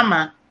a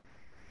farmer,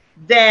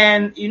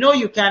 then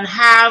you can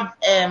have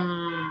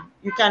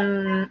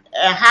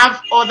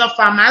other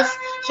farmers.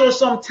 So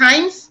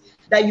sometimes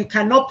that you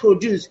cannot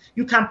produce,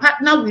 you can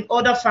partner with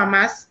other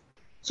farmers,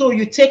 so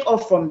you take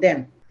off from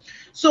them.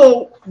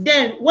 So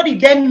then what it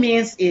then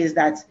means is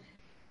that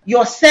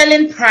your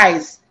selling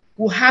price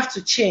will have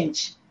to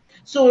change.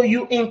 So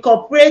you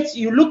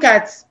look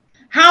at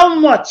how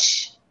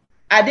much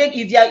are they,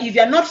 if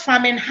you're not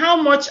farming,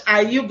 how much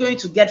are you going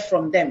to get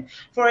from them?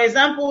 For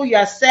example, you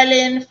are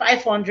selling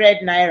 500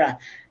 naira.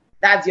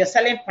 That's your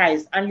selling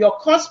price, and your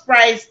cost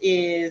price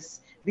is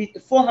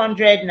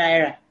 400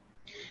 naira.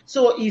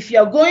 So if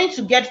you're going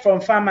to get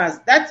from farmers,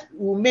 that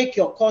will make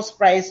your cost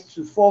price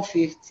to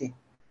 450,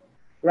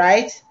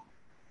 right?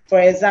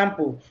 For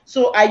example.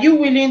 So are you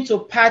willing to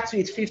part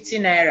with 50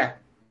 naira?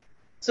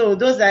 So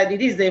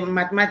it is the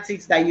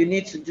mathematics that you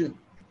need to do.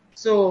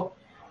 So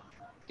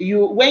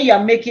when you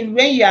are making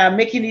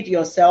it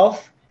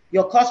yourself,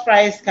 your cost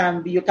price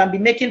you can be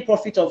making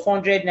profit of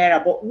 100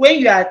 naira. But when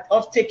you are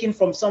off taking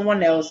from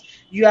someone else,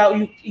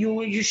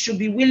 you should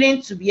be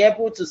willing to be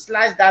able to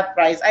slash that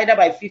price either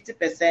by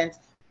 50%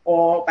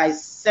 or by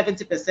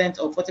 70%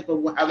 or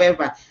 40%,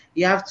 however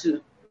you have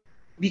to,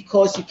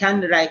 because you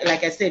can't,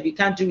 like I said, you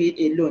can't do it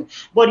alone.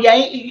 But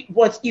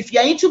if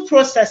you're into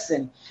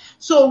processing,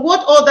 so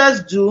what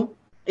others do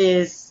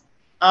is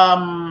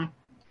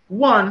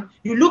one,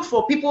 you look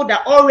for people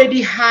that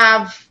already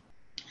have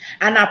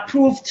an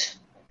approved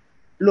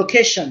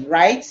location,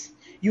 right?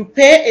 You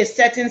pay a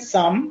certain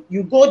sum,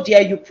 you go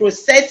there, you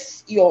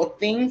process your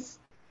things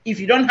if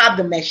you don't have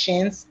the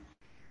machines,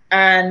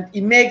 and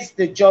it makes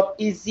the job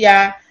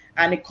easier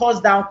and it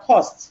cuts down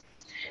costs.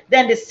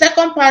 Then the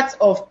second part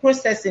of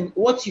processing,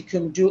 what you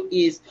can do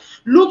is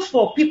look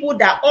for people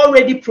that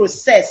already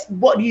process,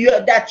 but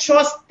that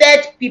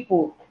trusted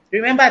people.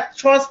 Remember,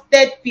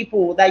 trusted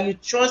people that you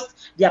trust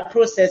their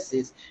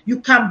processes.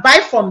 You can buy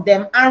from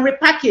them and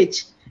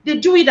repackage. They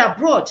do it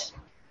abroad.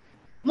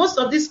 Most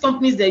of these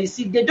companies that you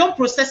see, they don't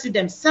process it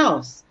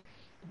themselves,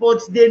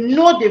 but they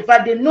know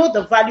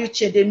the value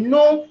chain. They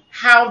know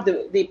how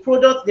the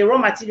products, the raw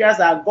materials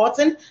are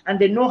gotten, and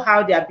they know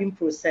how they are being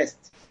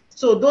processed.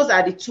 So those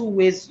are the two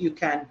ways you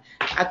can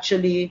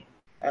actually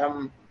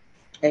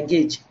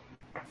engage.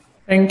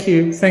 Thank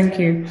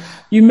you.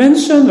 You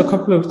mentioned a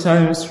couple of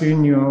times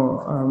during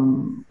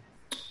your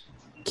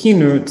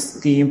keynotes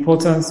the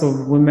importance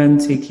of women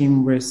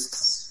taking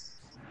risks.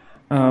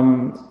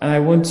 And I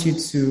want you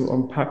to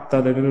unpack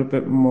that a little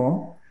bit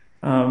more.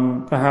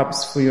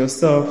 Perhaps for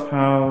yourself,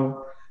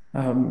 how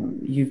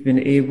you've been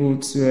able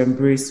to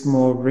embrace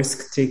more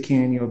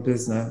risk-taking in your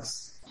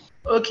business.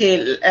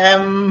 Okay,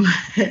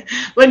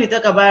 when you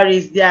talk about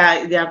risk, they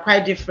are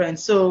quite different.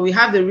 So we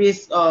have the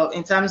risk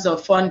in terms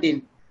of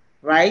funding,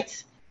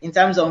 right? In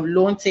terms of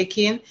loan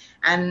taking,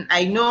 and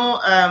I know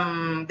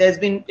there's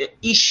been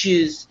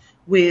issues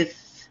with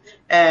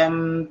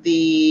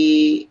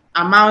the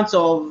amount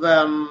of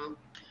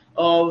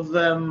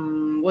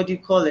what do you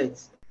call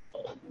it?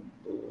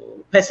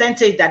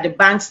 Percentage that the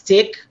banks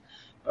take,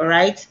 all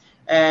right?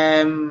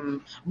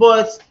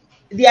 But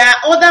there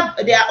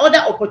are other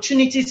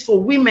opportunities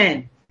for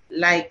women,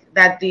 like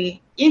that the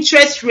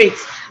interest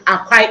rates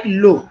are quite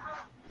low.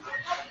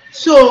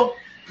 So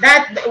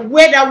that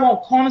where that one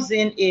comes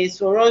in is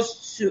for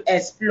us to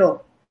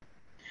explore.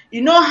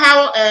 You know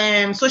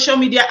how social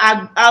media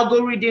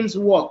algorithms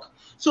work.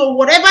 So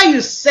whatever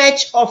you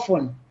search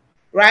often,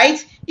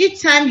 right?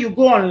 Each time you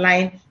go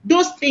online,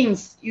 those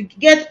things, you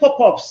get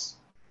pop-ups,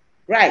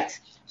 right?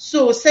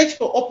 So search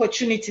for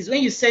opportunities.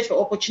 When you search for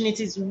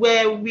opportunities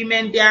where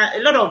women, there are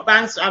a lot of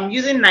banks. I'm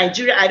using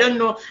Nigeria. I don't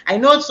know. I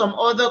know some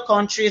other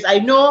countries. I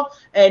know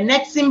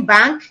Nexim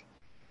Bank,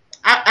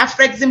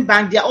 Afrexim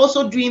Bank. They're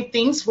also doing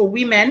things for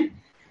women.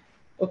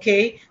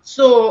 Okay,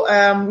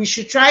 so we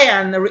should try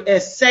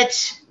and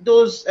search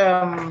those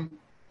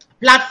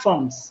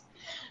platforms.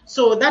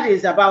 So that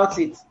is about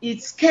it.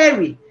 It's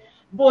scary.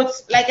 But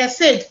like I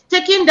said,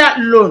 taking that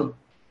loan,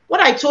 what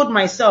I told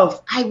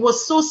myself, I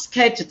was so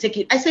scared to take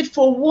it. I said,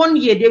 for 1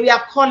 year, they were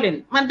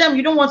calling, Madam,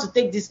 you don't want to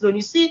take this loan.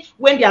 You see,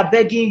 when they are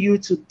begging you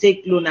to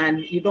take loan and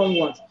you don't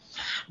want.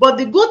 But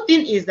the good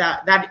thing is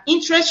that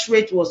interest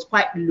rate was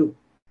quite low.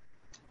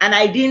 And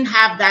I didn't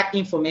have that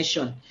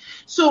information.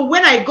 So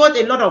when I got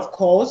a lot of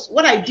calls,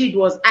 what I did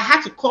was I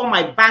had to call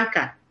my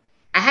banker.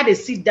 I had a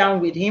sit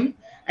down with him.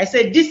 I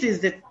said, this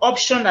is the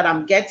option that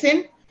I'm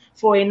getting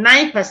for a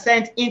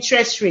 9%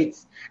 interest rate,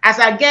 as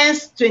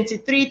against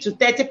 23 to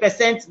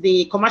 30%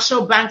 the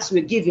commercial banks were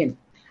giving.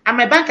 And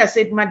my banker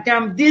said,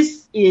 Madam,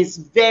 this is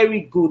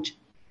very good.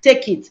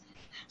 Take it.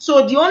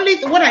 So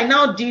what I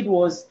now did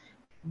was,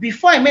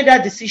 before I made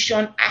that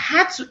decision, I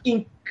had to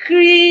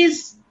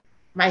increase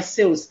my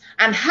sales.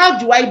 And how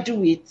do I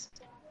do it?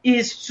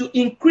 Is to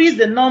increase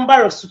the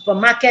number of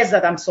supermarkets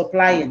that I'm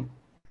supplying,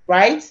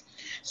 right?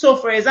 So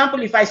for example,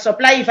 now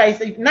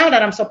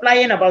that I'm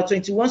supplying about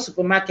 21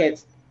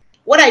 supermarkets,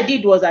 what I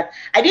did was that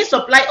I didn't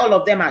supply all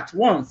of them at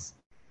once.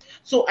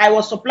 So I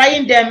was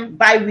supplying them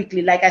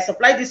bi-weekly. Like I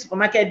supplied this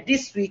supermarket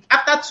this week.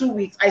 After 2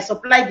 weeks, I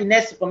supplied the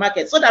next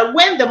supermarket. So that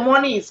when the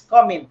money is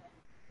coming,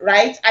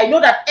 right, I know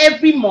that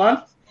every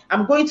month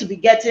I'm going to be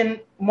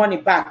getting money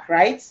back,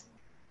 right?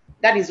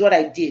 That is what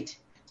I did.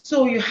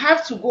 So you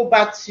have to go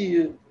back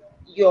to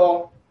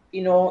your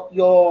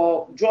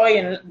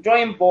drawing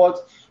board.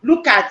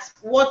 Look at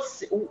what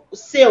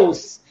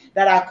sales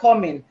that are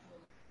coming.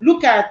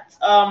 Look at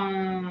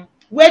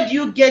where do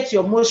you get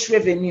your most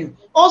revenue.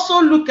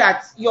 Also look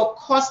at your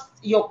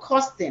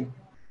costing.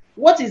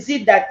 What is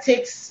it that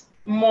takes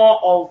more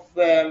of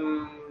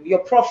your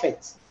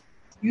profit?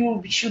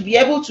 You should be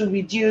able to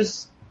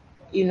reduce,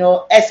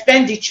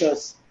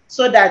 expenditures,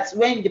 so that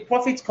when the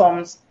profit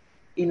comes,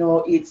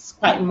 it's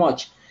quite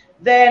much.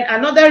 Then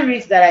another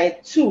risk that I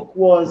took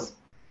was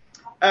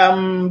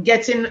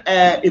getting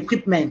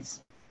equipment.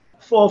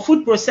 For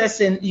food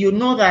processing, you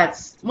know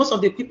that most of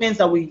the equipment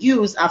that we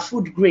use are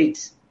food grade.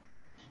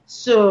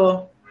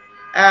 So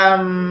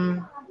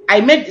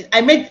I made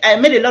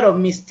a lot of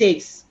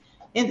mistakes,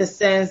 in the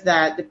sense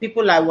that the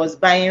people I was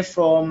buying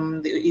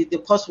from,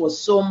 the cost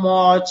was so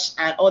much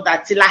and all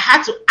that, till I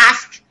had to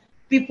ask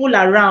people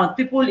around,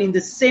 people in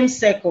the same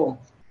circle.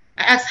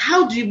 I asked,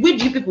 where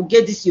do you people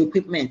get this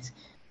equipment?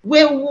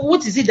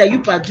 What is it that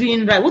you are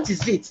doing right? What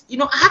is it?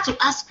 I had to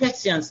ask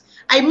questions.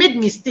 I made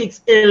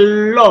mistakes a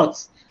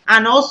lot.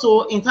 And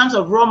also in terms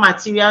of raw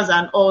materials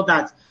and all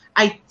that,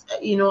 I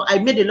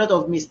made a lot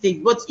of mistakes.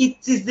 But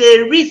it is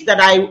a risk that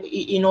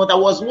that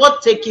was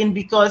worth taking,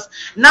 because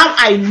now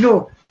I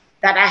know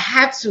that I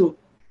had to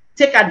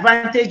take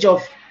advantage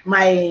of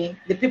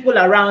the people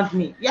around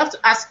me. You have to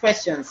ask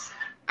questions.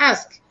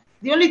 Ask.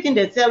 The only thing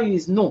they tell you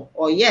is no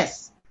or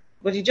yes.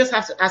 But you just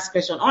have to ask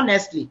questions,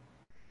 honestly.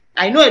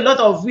 I know a lot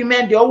of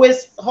women, they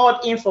always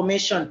hoard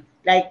information,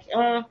 like,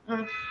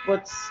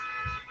 but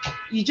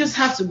you just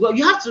have to go.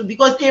 You have to,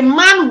 because a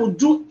man will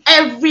do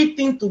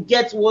everything to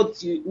get what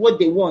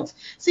they want.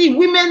 See,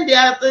 women,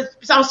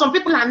 some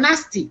people are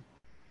nasty.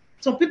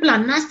 Some people are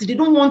nasty. They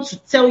don't want to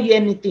tell you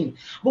anything.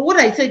 But what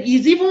I said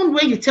is, even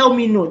when you tell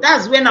me no,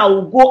 that's when I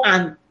will go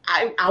and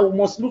I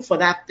must look for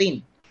that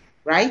thing,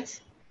 right?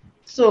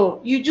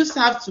 So you just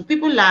have to.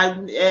 People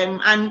are,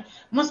 and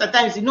most of the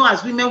times,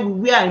 as women,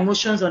 we wear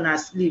emotions on our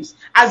sleeves.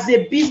 As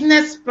a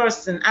business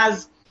person,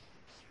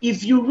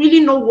 if you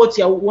really know what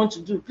you want to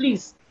do,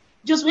 please,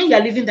 just when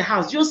you're leaving the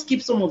house, just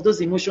keep some of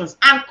those emotions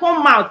and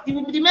come out.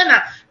 The men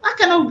are, I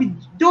cannot be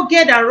dogged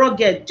and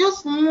rugged.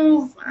 Just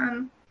move,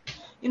 and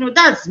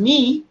that's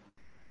me.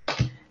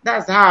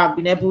 That's how I've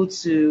been able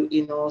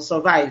to,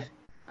 survive.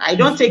 I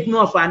don't take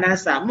no for an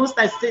answer. Most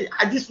I say,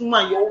 this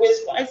woman, you always.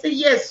 I say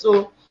yes,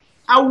 so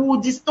I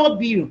will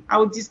disturb you. I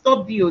will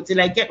disturb you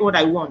till I get what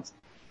I want.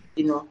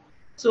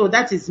 So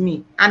that is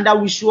me, and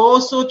that we should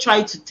also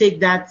try to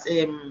take that.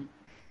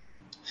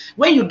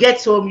 When you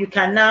get home, you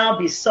can now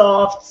be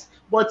soft.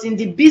 But in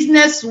the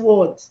business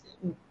world,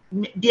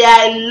 there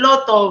are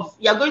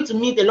you're going to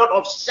meet a lot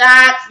of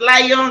sharks,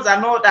 lions,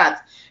 and all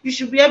that. You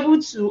should be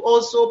able to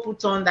also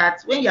put on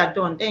that. When you are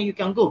done, then you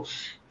can go.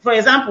 For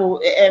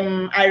example,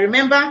 I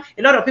remember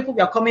a lot of people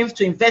were coming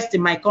to invest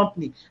in my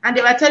company, and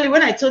they were telling,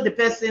 when I told the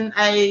person,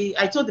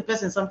 I told the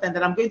person something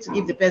that I'm going to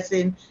give the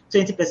person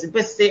 20%. The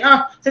person say,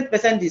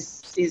 20%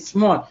 is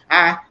small.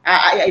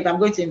 If I'm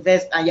going to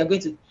invest, and you're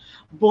going to,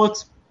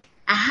 but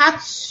I had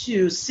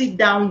to sit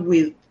down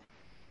with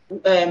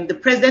the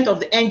president of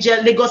the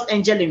Lagos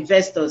Angel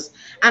Investors,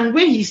 and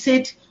when he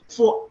said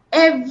for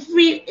a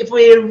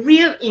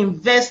real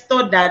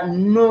investor that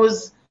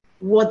knows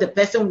what the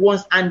person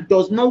wants and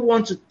does not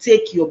want to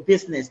take your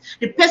business,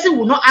 the person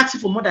will not ask you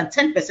for more than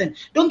 10%.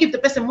 Don't give the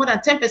person more than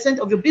 10%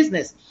 of your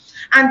business.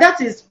 And that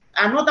is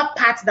another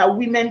part that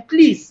women,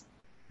 please,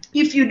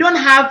 if you don't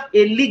have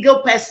a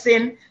legal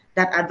person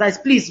that advise,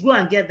 please go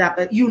and get that.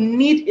 But you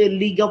need a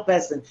legal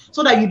person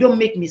so that you don't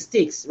make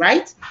mistakes,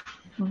 right?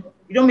 You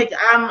don't make.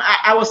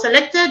 I was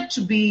selected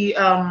to be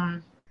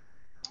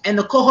in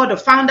the cohort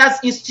of Founders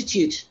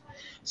Institute.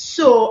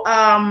 So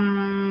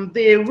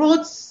they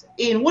wrote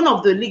in one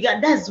of the legal.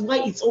 That's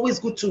why it's always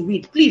good to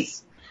read.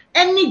 Please,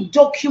 any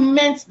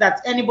document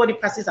that anybody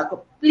passes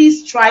across,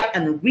 please try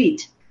and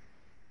read.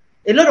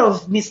 A lot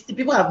of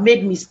people have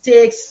made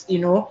mistakes,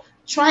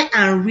 Try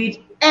and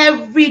read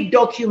every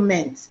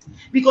document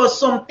because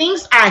some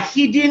things are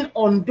hidden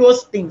on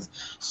those things.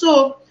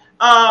 So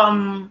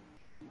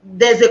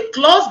there's a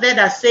clause there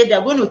that said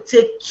they're going to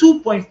take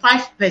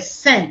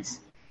 2.5%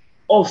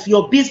 of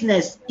your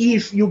business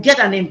if you get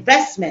an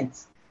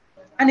investment.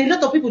 And a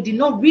lot of people did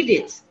not read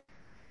it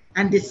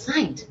and they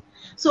signed.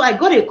 So I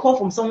got a call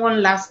from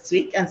someone last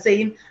week and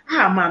saying,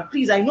 man,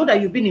 please, I know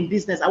that you've been in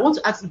business. I want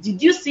to ask you,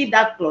 did you see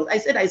that clause? I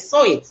said, I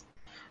saw it.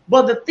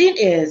 But the thing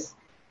is,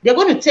 they're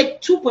going to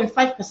take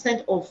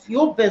 2.5% of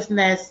your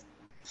business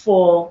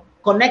for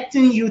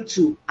connecting you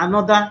to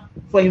another,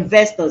 for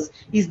investors.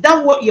 Is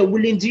that what you're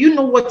willing? Do you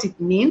know what it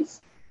means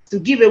to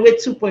give away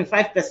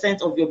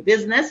 2.5% of your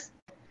business?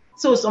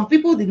 So some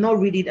people did not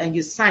read it and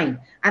you sign.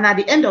 And at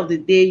the end of the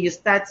day, you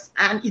start,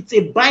 and it's a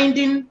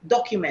binding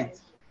document.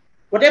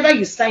 Whatever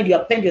you sign, you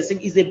append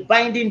yourself is a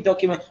binding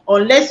document,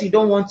 unless you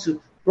don't want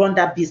to run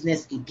that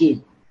business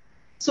again.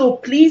 So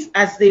please,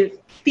 as a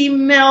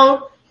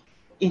female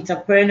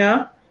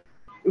entrepreneur,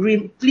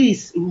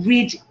 please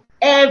read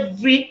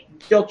every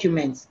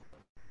document.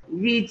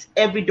 Read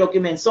every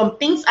document. Some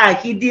things are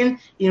hidden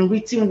in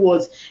written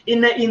words.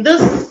 In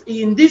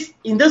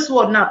this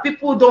world now,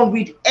 people don't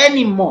read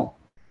anymore.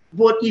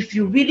 But if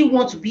you really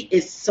want to be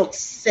a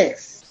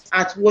success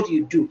at what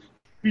you do,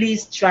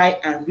 please try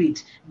and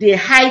read. They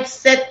hide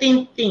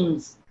certain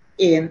things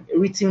in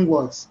written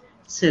words.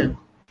 So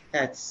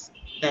that's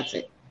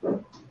it.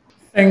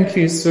 Thank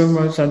you so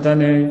much,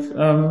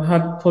 Adane.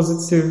 Had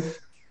positive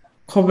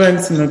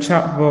comments in the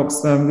chat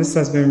box. This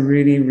has been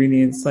really, really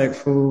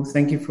insightful.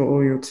 Thank you for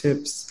all your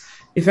tips.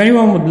 If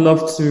anyone would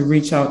love to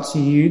reach out to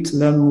you to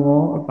learn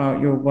more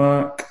about your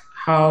work,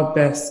 how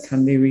best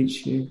can they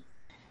reach you?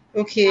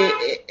 Okay,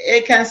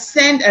 I can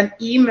send an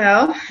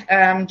email.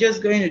 I'm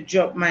just going to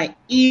drop my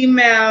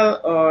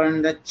email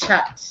on the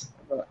chat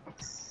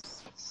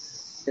box.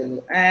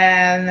 So,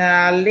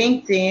 and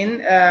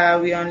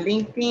LinkedIn, we're on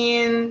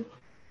LinkedIn.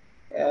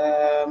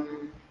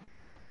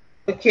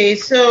 Okay,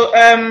 so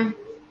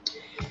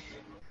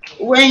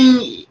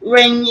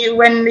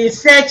when they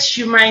search,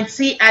 you might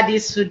see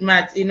Addis Food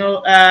Mart.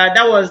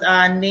 That was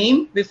our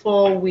name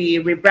before we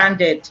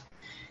rebranded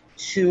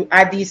to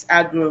Addis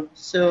Agro.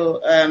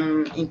 So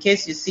in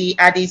case you see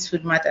Addis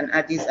Food Mart and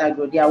Addis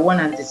Agro, they are one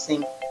and the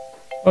same.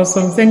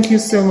 Awesome. Thank you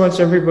so much,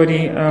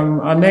 everybody.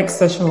 Our next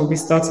session will be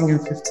starting in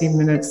 15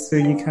 minutes, so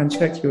you can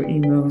check your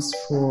emails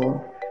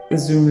for the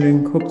Zoom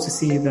link. Hope to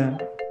see you there.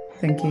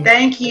 Thank you.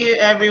 Thank you,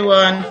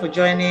 everyone, for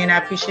joining. I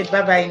appreciate it.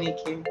 Bye-bye,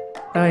 Nikki.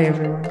 Bye,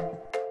 everyone.